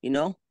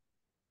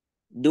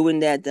 doing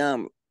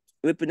that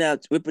ripping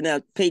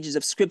out pages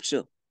of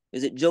scripture.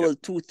 Is it Joel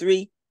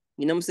 2:3?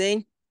 You know what I'm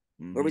saying?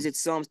 Or is it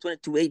Psalms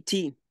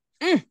 22:18?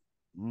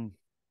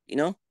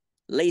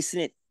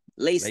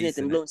 Lacing it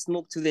and blowing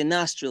smoke to their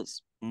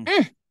nostrils.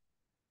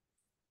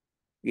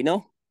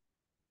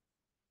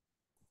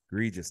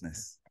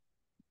 Egregiousness.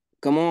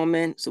 Come on,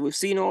 man. So we've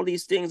seen all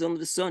these things under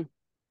the sun.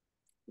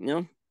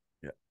 Yeah.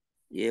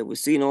 Yeah, we've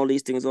seen all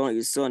these things under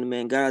the sun,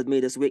 man. God has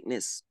made us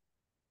witness.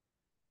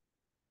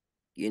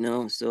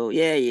 So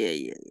yeah.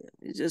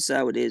 It's just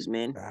how it is,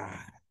 man.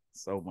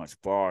 So much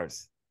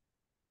bars.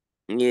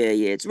 Yeah,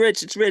 yeah, it's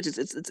rich. It's rich. It's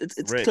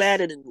It's rich.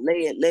 cladded and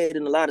laid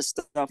in a lot of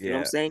stuff. You know what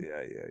I'm Yeah, saying?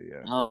 yeah,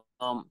 yeah,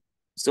 yeah.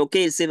 It's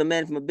okay to save a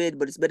man from a bed,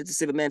 but it's better to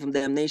save a man from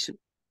damnation.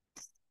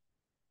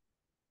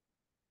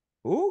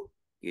 Who?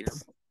 You know?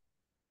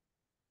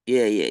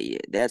 Yeah, yeah, yeah.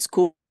 That's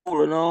cool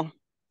and all.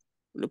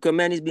 Look, a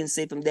man is being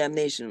saved from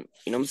damnation.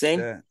 You know what I'm saying?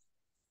 That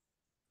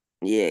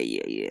Yeah,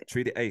 yeah, yeah.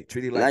 treat it like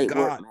Light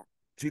work, God. man.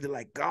 Treat it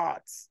like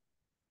gods.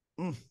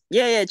 Mm.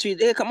 Yeah,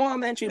 yeah. Come on,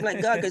 man. Treat him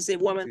like God can save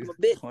one man Treat from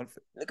a bit. one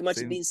Look how much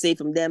he's same being saved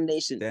from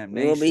damnation. We're over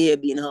damnation. here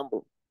being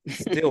humble.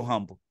 Still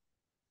humble.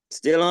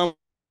 Still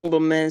humble,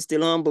 man.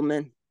 Still humble,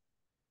 man.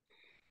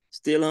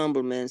 Still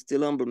humble, man.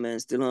 Still humble, man.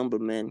 Still humble,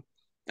 man.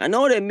 I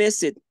know they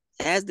miss it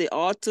as they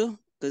ought to,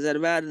 because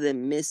I'd rather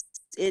them miss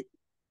it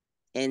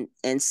and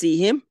see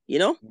him, you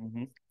know?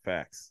 Mm-hmm.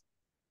 Facts.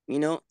 You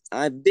know,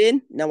 I've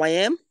been, now I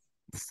am,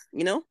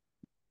 you know,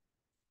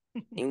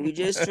 and we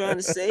just trying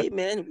to say,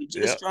 man, we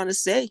just Yep. trying to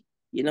say,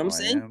 you know what I'm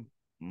Now I saying? am.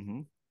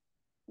 Mm-hmm.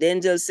 Then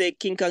they'll say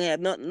King Kong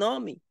had nothing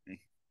on me.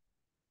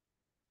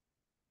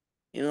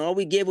 You know, all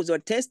we gave was our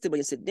testimony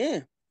and said,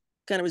 damn,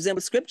 kind of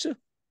resembles scripture.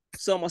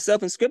 Saw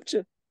myself in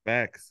scripture.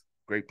 Facts.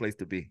 Great place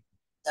to be.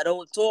 That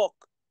old talk.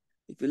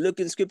 If you look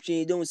in scripture and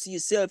you don't see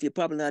yourself, you're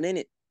probably not in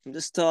it. I'm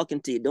just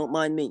talking to you. Don't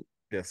mind me.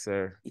 Yes,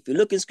 sir. If you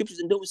look in scriptures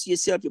and don't see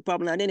yourself, you're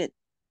probably not in it.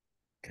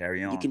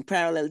 Carry You on. can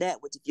parallel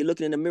that with if you're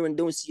looking in the mirror and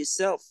don't see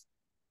yourself.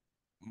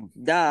 Mm.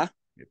 Da,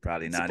 You're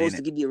probably it's not in supposed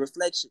to it. give you a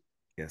reflection.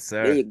 Yes,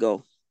 There sir. you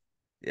go.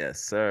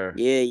 Yes, sir.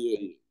 Yeah, yeah,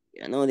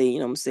 yeah. I know they, you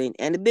know what I'm saying?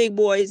 And the big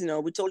boys, you know,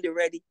 we told you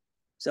already.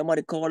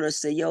 Somebody called us,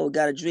 say, yo,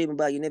 got a dream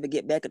about you never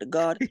get back at the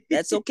God.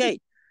 That's okay.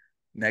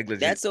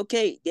 Negligent. That's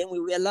okay. Then we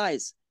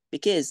realized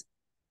because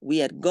we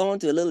had gone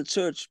to a little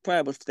church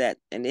prior to that,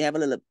 and they have a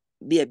little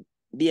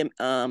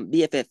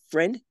BFF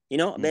friend, you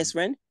know, a Mm-hmm. best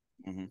friend.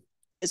 Mm-hmm.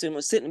 So he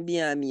was sitting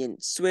behind me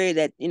and swear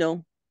that, you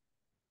know,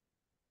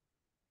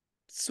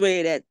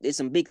 swear that there's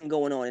some big thing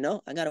going on, you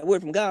know. I got a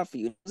word from God for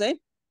you. You know what I'm saying?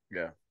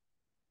 Yeah.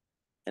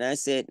 And I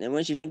said, and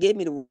when she gave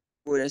me the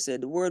word, I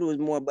said, the word was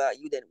more about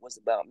you than it was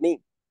about me,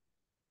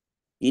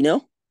 you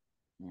know?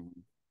 Mm-hmm.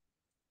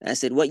 I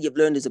said, what you've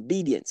learned is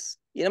obedience.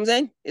 You know what I'm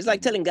saying? It's like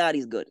Mm-hmm. telling God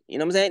he's good. You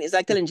know what I'm saying? It's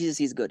like telling Jesus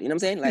he's good. You know what I'm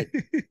saying? Like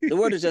the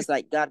word is just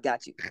like God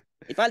got you.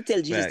 If I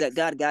tell Jesus that Facts.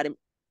 God got him,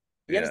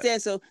 you Yeah.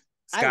 understand? So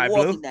I Sky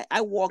walk blue. in that.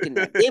 I walk in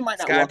that. They might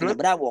not Sky walk in blue. that,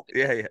 but I walk in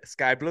Yeah, that. yeah.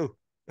 Sky blue.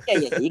 Yeah,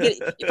 yeah, yeah. You get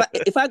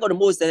it. If I go to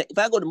Moses, if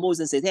I go to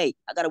Moses and say, hey,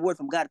 I got a word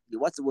from God for you.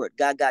 What's the word?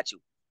 God got you.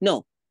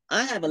 No,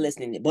 I have a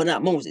lesson in it, but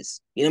not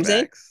Moses. You know what I'm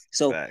saying? Facts.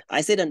 So I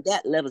Facts. said on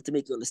that level to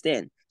make you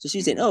understand. So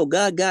she said, Mm-hmm. oh,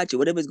 God got you.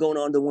 Whatever's going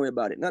on, don't worry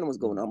about it. Nothing was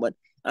going Mm-hmm. on, but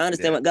I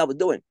understand Yeah. what God was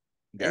doing.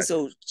 And Gotcha.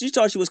 so she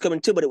thought she was coming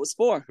too, but it was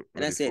for.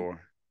 And I Really said, for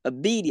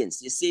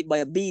obedience. You're saved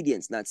by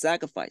obedience, not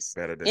sacrifice.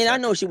 better than And I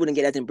know she wouldn't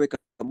sacrifice. get that in brick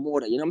and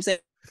mortar. You know what I'm saying?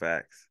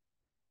 Facts.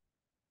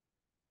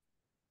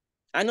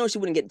 I know she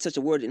wouldn't get such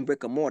a word in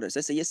brick and mortar. So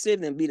I said, you're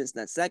saved in obedience,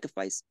 not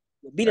sacrifice.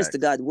 Obedience to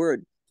Facts. God's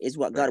word is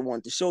what God Facts.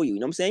 wanted to show you. You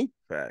know what I'm saying?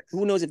 Facts.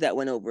 Who knows if that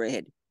went over her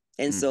head?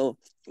 And Mm. so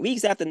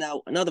weeks after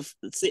now,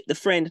 the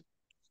friend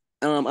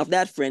of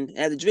that friend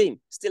had a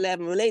dream. Still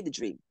haven't relayed the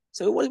dream.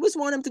 So what what's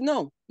want him to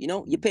know? You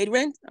know, you Mm-hmm. paid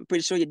rent. I'm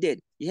pretty sure you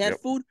did. You had Yep.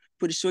 food.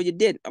 Pretty sure you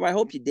did. Or I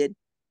hope you did.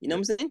 You know Yep.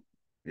 what I'm saying?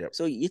 Yep.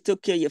 So you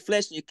took care of your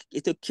flesh. You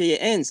took care of your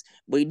ends,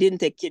 but you didn't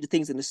take care of the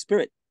things in the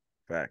spirit.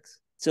 Facts.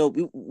 So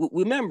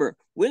remember,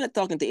 we're not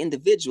talking to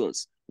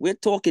individuals. We're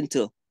talking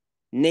to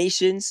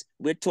nations.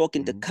 We're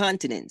talking to Mm-hmm.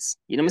 continents.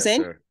 You know what I'm Yes,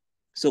 saying? sir.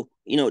 So,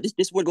 you know,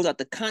 this word goes out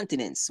to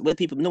continents, whether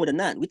people know it or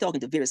not. We're talking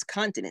to various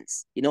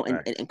continents, you know,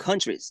 and Facts.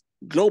 countries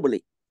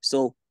globally.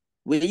 So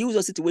we use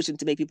our situation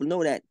to make people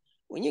know that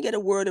when you get a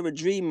word of a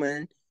dream,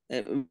 man,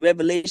 a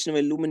revelation or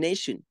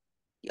illumination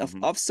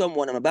Mm-hmm. of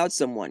someone and about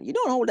someone, you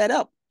don't hold that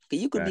up.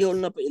 Because you could be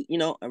holding Facts. up, you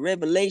know, a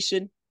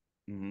revelation,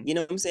 Mm-hmm. you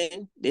know what I'm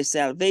saying? There's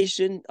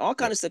salvation, all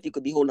kind Yep. of stuff you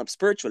could be holding up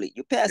spiritually.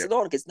 You pass Yep. it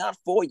on because it's not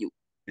for you.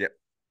 Yep.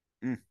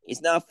 Mm.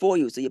 It's not for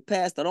you. So you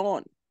passed it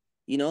on,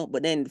 you know.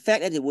 But then the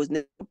fact that it was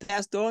never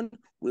passed on,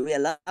 we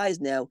realize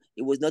now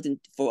it was nothing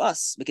for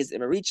us because it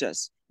never reached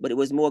us. But it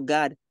was more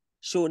God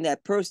showing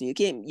that person. You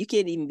can't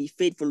even be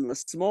faithful in a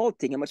small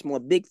thing, a much more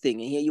big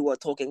thing. And here you are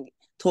talking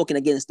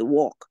against the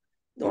walk.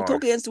 Don't talk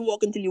Bars. against the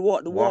walk until you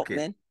walk the Walk walk, it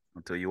man.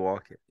 until you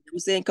walk it. You know what I'm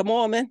saying? Come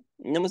on, man.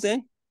 You know what I'm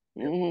saying?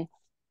 Yep.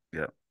 Mm-hmm.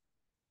 Yep.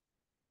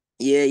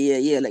 Yeah, yeah,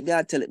 yeah. Let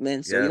God tell it,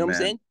 man. So you Yeah, know what I'm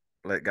man. saying?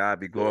 Let God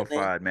be Yeah, man.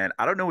 glorified, man.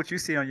 I don't know what you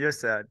see on your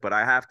side, but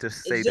I have to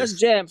say It's just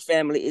this. jam,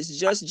 family. It's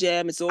I, just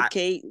jam. It's I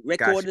okay. got you.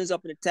 Recording is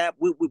up in the tab.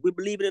 We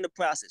believe in the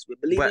process. We're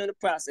believing But in the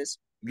process.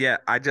 yeah,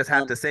 I just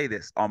have Um, to say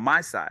this on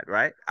my side,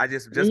 right? I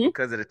just mhm.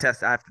 because of the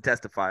test, I have to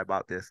testify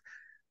about this.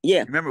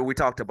 Yeah, Remember, we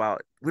talked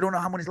about we don't know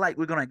how many light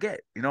we're gonna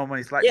get. You know how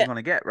many light we're yeah.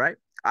 gonna get, right?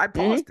 I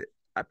Mm-hmm. paused it.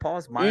 I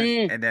paused mine,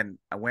 Mm, and then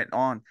I went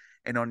on.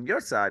 And on your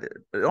side,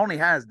 it only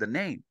has the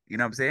name. You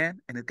know what I'm saying?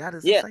 And it got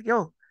us. I was yeah. like,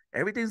 yo,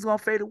 everything's gonna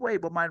fade away,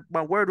 but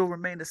my word will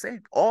remain the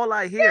same. All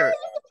I hear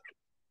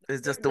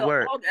is just the No,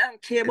 word. I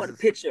don't care about Is the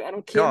picture. I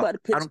don't care dog. about the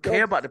I picture, don't care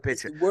dog. about the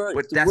It's picture, the word. It's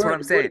but the that's what word.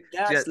 I'm The word saying. of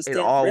God Just still it stand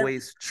forever.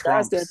 always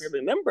God stand trumps forever.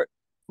 Remember,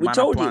 we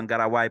told you. Manaplan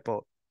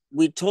Garawipo.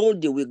 we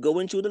told you we're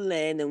going through the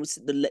land, and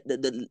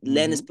the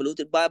land is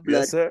polluted by Yes,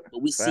 blood, sir.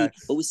 but we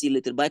Facts. see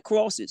little by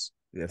crosses.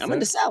 Yes, I'm in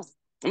the sir. south.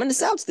 I'm in the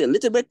south still.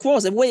 Little bit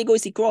cross. Everywhere you go, you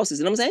see crosses.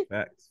 You know what I'm saying?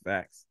 Facts.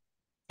 Facts.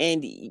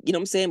 And you know what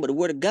I'm saying? But the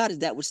word of God is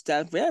that which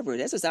stands forever.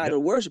 That's just Yep.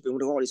 idol worshiping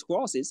with all these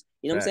crosses.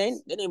 You know what I'm saying?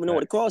 Facts. They don't even know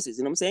what a Facts. cross is.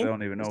 You know what I'm They saying?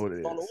 don't even know It's what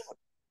it all is.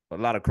 over.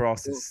 A lot of So,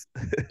 crosses.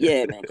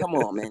 yeah, man. Come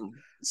on, man.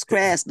 It's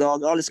crass,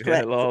 dog. All this Yeah,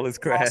 crack all is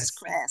cross is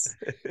crass.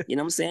 crass. You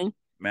know what I'm saying?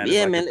 Man, But it's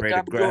yeah, like the man, let braid God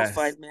of be grass.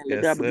 glorified, man. Let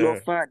Yes, God be sir.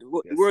 glorified.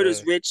 The Yes, word is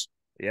sir. rich.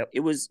 Yep. It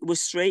was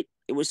straight.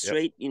 It was Yep.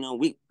 straight. You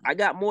know, I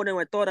got more than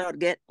I thought I'd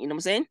get. You know what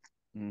I'm saying?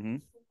 Mm-hmm.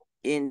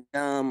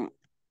 And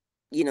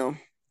you know,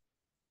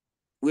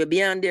 we're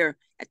beyond their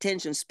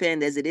attention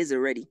span as it is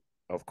already.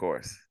 Of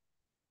course.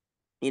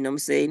 You know what I'm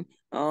saying?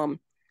 I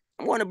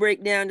want to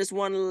break down just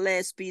one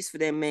last piece for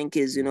them, man,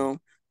 because you Mm-hmm.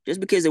 know, just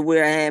because of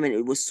where I am and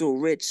it was so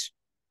rich,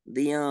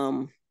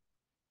 the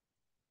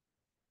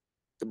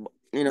the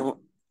you know,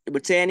 the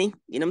botany,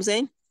 you know what I'm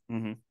saying?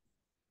 Mm-hmm.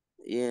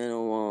 You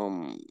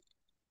know,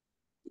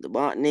 the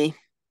botany,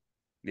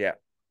 Yeah.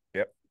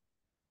 Yep.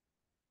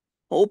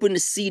 open the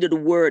seed of the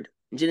word,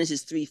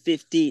 Genesis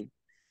 3:15.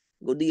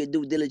 Go do your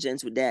due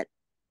diligence with that.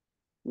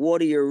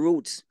 Water your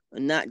roots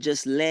and not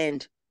just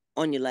land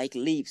on you like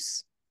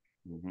leaves.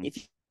 Mm-hmm.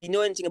 If you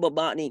know anything about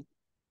botany,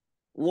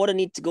 water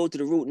needs to go to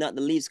the root, not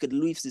the leaves, because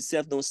the leaves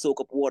itself don't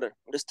soak up water.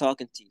 I'm just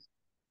talking to you.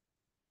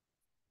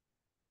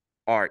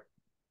 Art,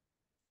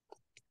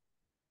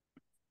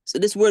 So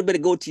this word better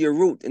go to your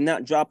root and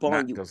not drop on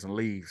not you. just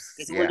leaves.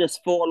 Because it will Yeah.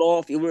 just fall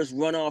off. It will just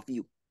run off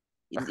you.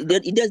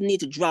 It doesn't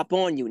need to drop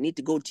on you. It needs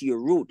to go to your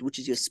root, which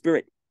is your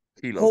spirit.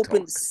 Kilo Hope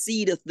in the talk.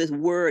 seed of this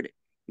word.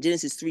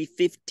 Genesis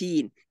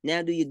 3:15.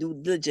 Now do your due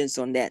diligence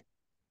on that.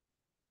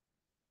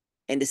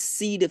 And the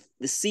seed of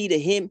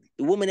him,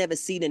 the woman have a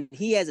seed and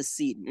he has a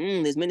seed.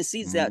 There's many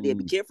seeds out there.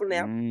 Be Mm. careful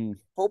now. Mm.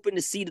 Hope in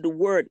the seed of the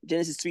word.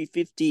 Genesis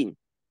 3:15.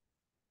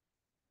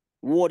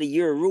 Water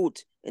your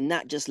root and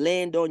not just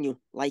land on you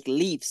like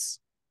leaves.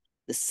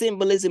 The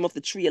symbolism of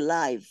the tree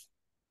alive.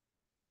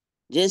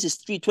 Genesis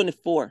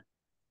 3:24.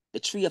 The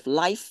tree of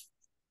life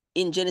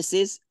in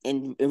Genesis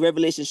and in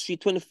Revelation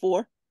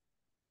 3:24.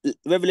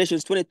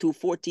 Revelations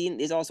 22:14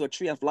 is also a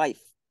tree of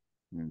life.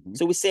 Mm-hmm.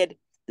 So we said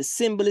the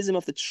symbolism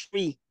of the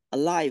tree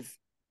alive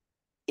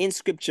in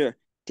scripture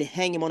to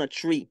hang him on a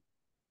tree.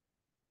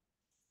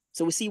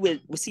 So we see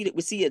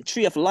a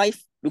tree of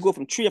life. We go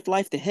from tree of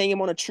life to hang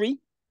him on a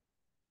tree,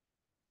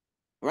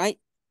 right?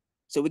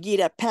 So we give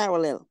that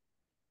parallel.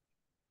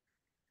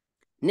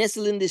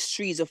 Nestled in these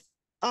trees of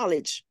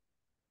knowledge,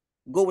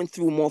 going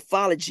through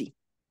morphology.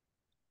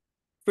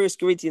 1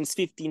 Corinthians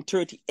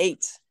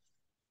 15:38.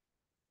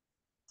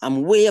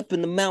 I'm way up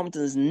in the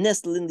mountains,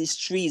 nestled in these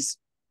trees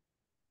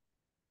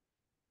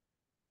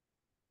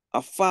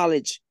of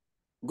foliage,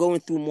 going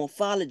through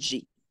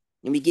morphology.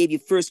 And we gave you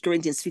 1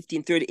 Corinthians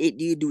 15:38.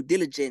 Do you due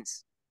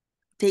diligence?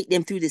 Take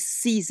them through the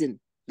season.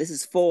 This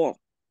is fall.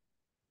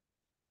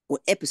 Or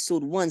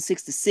episode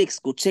 166.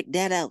 Go check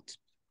that out.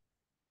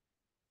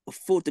 Of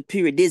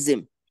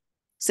photoperiodism.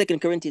 2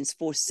 Corinthians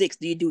 4:6.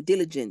 Do you due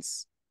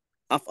diligence?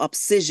 Of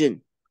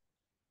obsession.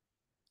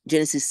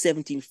 Genesis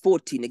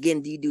 17:14.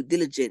 Again, do you due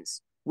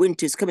diligence?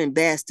 Winter's coming,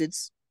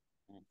 bastards.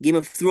 Game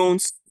of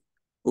Thrones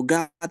or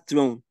God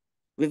throne.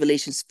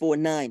 Revelations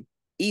 4:9.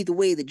 Either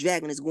way, the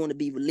dragon is going to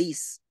be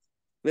released.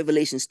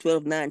 Revelations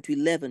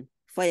 12:9-11.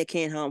 Fire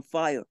can't harm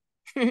fire.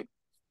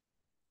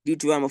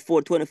 Deuteronomy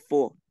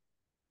 4:24.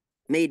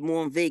 Made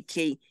more on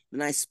vacay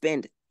than I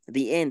spend. At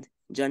the end,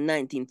 John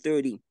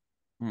 19:30.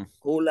 Mm.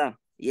 Hola.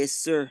 Yes,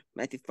 sir.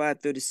 Matthew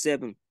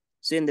 5:37.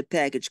 Send the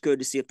package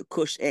courtesy of the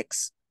Kush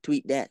X.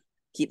 Tweet that.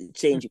 Keep the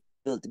change, you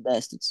filthy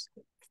bastards.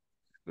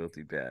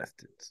 Filthy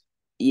bastards.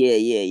 Yeah.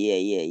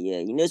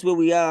 You know, that's where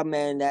we are,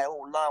 man. That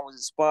old line was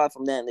inspired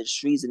from that and the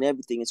trees and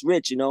everything. It's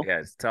rich, you know. Yeah,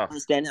 it's tough.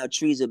 Understand how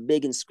trees are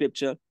big in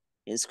scripture.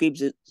 And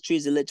scripture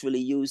trees are literally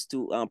used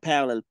to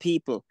parallel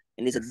people.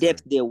 And there's a Yes, sir.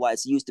 depth there why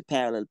it's used to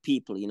parallel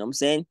people, you know what I'm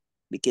saying?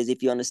 Because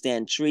if you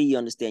understand tree, you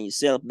understand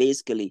yourself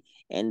basically.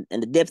 And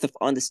the depth of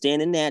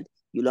understanding that,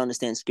 you'll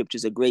understand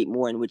scriptures a great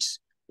more in which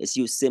it's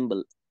used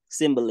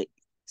symbolically,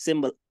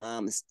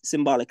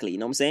 you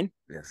know what I'm saying?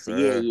 Yes, So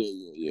sir. Let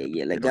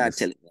Get on God this.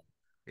 tell it, man.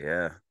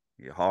 Yeah.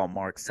 Your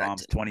hallmark God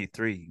Psalms tell it.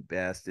 23, you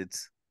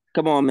bastards.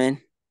 Come on,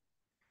 man.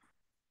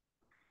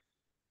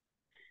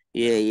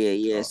 Yeah.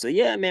 Yeah. Talk. So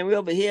yeah, man, we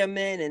over here,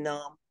 man, and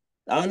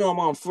I know I'm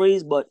on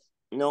freeze, but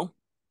you know,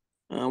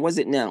 what's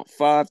it now?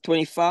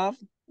 5:25.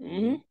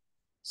 Mm-hmm.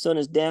 Sun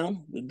is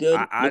down. We good.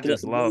 Looking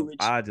at the Blue Ridge.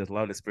 I just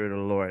love the spirit of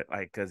the Lord.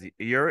 Like, cause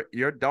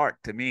you're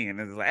dark to me. And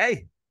it's like,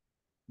 hey,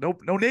 no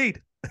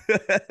need.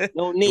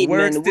 No The need, man.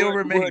 word still The word,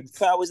 remains.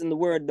 powers in the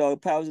word,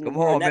 dog. Powers in the Come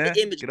word. on, Not the man.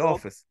 image, Get dog.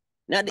 off us.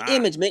 Not the Nah.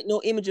 image. Make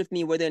no image of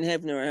me, whether in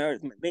heaven or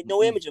earth. Make no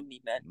Mm-mm. image of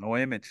me, man. No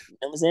image. You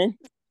know what I'm saying?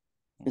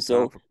 No And time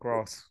so for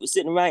cross. we're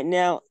sitting right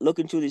now,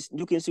 looking through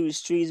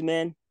these trees,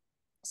 man.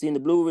 Seeing the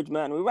Blue Ridge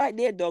Mountain. We're right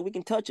there, dog. We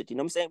can touch it. You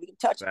know what I'm saying? We can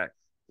touch it. Facts.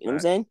 You know what I'm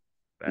Facts. saying?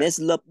 Facts.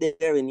 Nestle up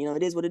there, and you know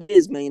it is what it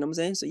is, man. You know what I'm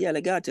saying? So yeah,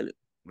 let God tell it.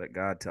 Let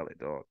God tell it,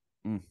 dog.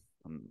 Mm.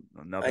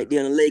 Another. Right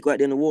there in the lake, right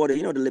there in the water.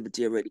 You know the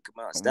liberty already. Come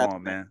on, Come stop on, it,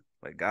 man. man.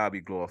 Let God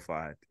be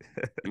glorified.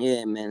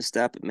 Yeah, man,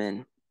 stop it,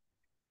 man.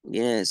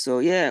 Yeah, so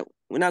yeah,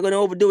 we're not gonna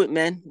overdo it,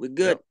 man. We're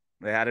good. Yep.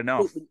 They had Truth,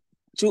 enough.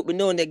 truth be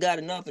knowing they got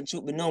enough, and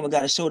truth be knowing we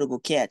got a show to go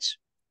catch.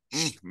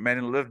 Men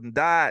and lived and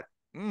died.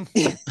 Mm.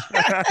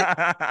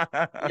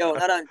 Yo,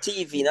 not on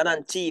TV, not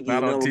on TV.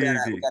 Not You on know, we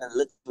TV. got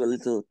a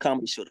little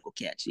comedy show to go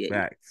catch. Yeah,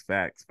 yeah, Facts,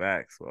 facts,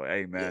 facts. Well,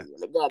 hey, yeah, man, yeah.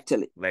 Let God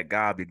tell it. let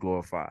God be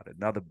glorified.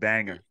 Another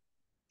banger.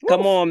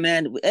 Come Woof. on,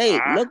 man. Hey,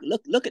 Ah,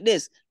 look at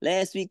this.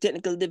 Last week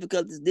technical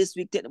difficulties. This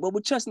week technical. But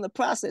we're trusting the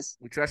process.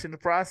 we trusting the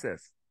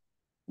process.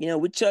 You know,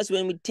 we trust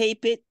when we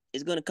tape it,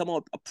 it's gonna come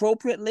out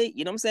appropriately.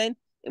 You know what I'm saying?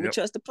 And we Yep.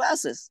 trust the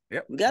process.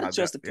 Yep. We gotta I got.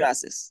 trust the Yep.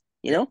 process.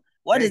 You Yep. know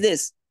what is Hey,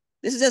 this?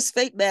 This is just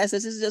fate,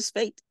 bastards. This is just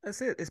fate.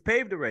 that's it. It's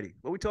paved already.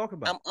 What we talking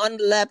about? I'm on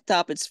the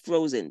laptop. It's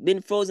frozen.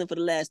 Been frozen for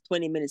the last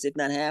 20 minutes, if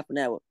not half an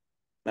hour.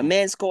 My Mm.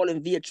 man's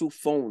calling via true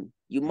phone.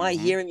 You might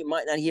Mm-hmm. hear him, you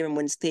might not hear him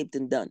when it's taped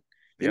and done.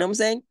 You know Yep. what I'm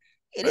saying?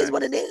 It is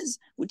what Facts. it is.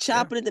 We're Yeah.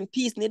 chopping it and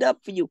piecing it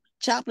up for you.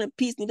 Chopping and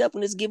piecing it up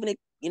and it's giving it,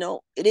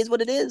 it is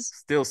what it is.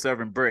 Still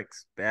serving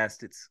bricks,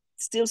 bastards.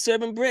 Still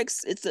serving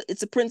bricks.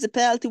 It's a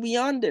principality we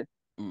under.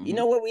 You Mm-hmm.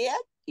 know where we at?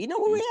 You know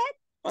where we at?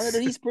 Under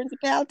these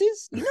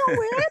principalities? You know where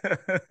we're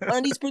at?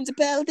 Under these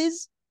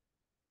principalities?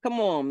 Come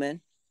on,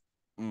 man.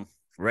 Mm.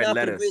 Red Not for the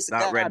letters, grace of not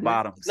God, red man. If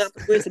bottoms. not for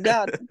the grace of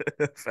God.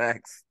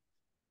 Facts.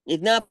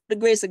 If not for the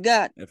grace of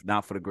God. If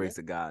not for the grace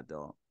of God,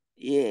 dog.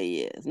 Yeah,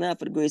 yeah. It's not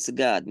for the grace of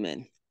God,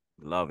 man.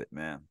 Love it,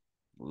 man.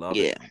 Love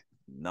it. Yeah.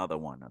 Another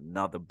one,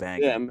 another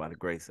banger Yeah, by the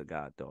grace of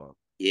God, dog.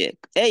 yeah.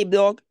 Hey,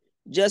 dog.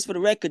 Just for the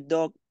record,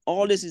 dog.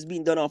 All this is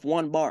being done off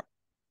one bar.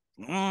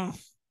 Mm.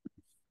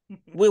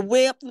 We're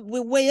way up.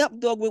 We're way up,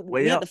 dog. We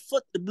Way had the up.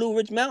 foot, the Blue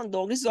Ridge Mountain,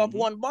 dog. This is off Mm-hmm.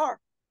 one bar.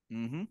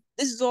 Mm-hmm.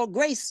 This is all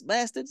grace,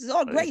 bastard. This is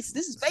all Hey, grace.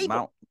 This is it's favor.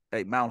 Mount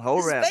This is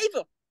Horeb.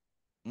 favor.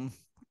 Mm.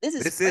 This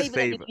is This is favor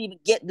that you favor. can even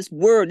get this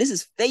word. This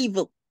is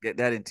favor. Get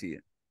that into you.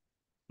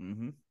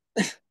 Mm-hmm.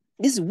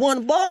 This is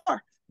one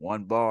bar.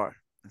 One bar.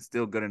 It's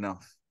still good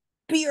enough.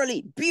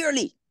 Barely.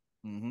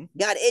 Mm-hmm.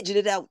 God edged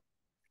it out.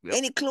 Yep.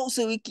 Any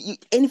closer,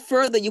 any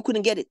further, you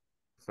couldn't get it.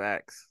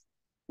 Facts.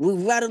 We're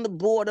right on the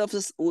border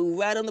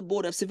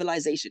of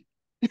civilization.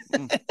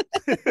 Mm.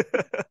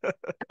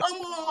 Come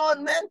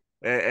on, man.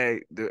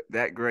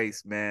 That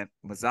grace, man.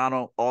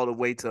 Mazzano all the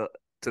way to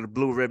the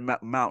Blue Ridge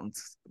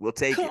Mountains. We'll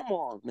take it. Come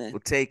on, man. We'll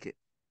take it.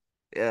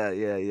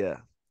 Yeah.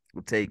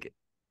 We'll take it.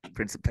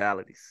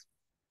 Principalities.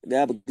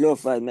 God be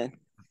glorified, man.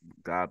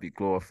 God be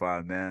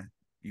glorified, man.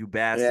 You Yeah.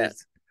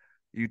 bastards.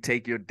 You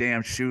take your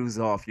damn shoes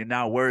off. You're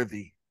not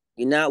worthy.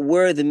 You're not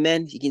worthy,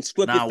 man. You can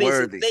scrub your Not face in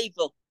worthy.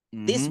 favor.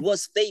 This Mm-hmm.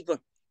 was favor.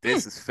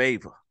 This is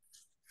favor.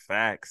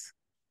 Facts.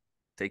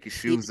 Take your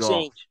Keep the shoes off.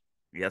 change.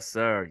 Yes,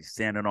 sir. You're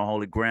standing on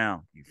holy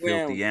ground. You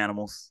Ground. filthy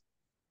animals.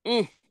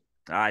 Mm.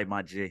 All right,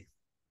 my G.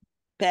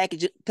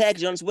 Package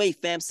on its way,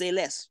 fam. Say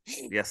less.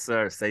 Yes,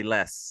 sir. Say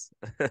less.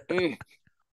 Mm.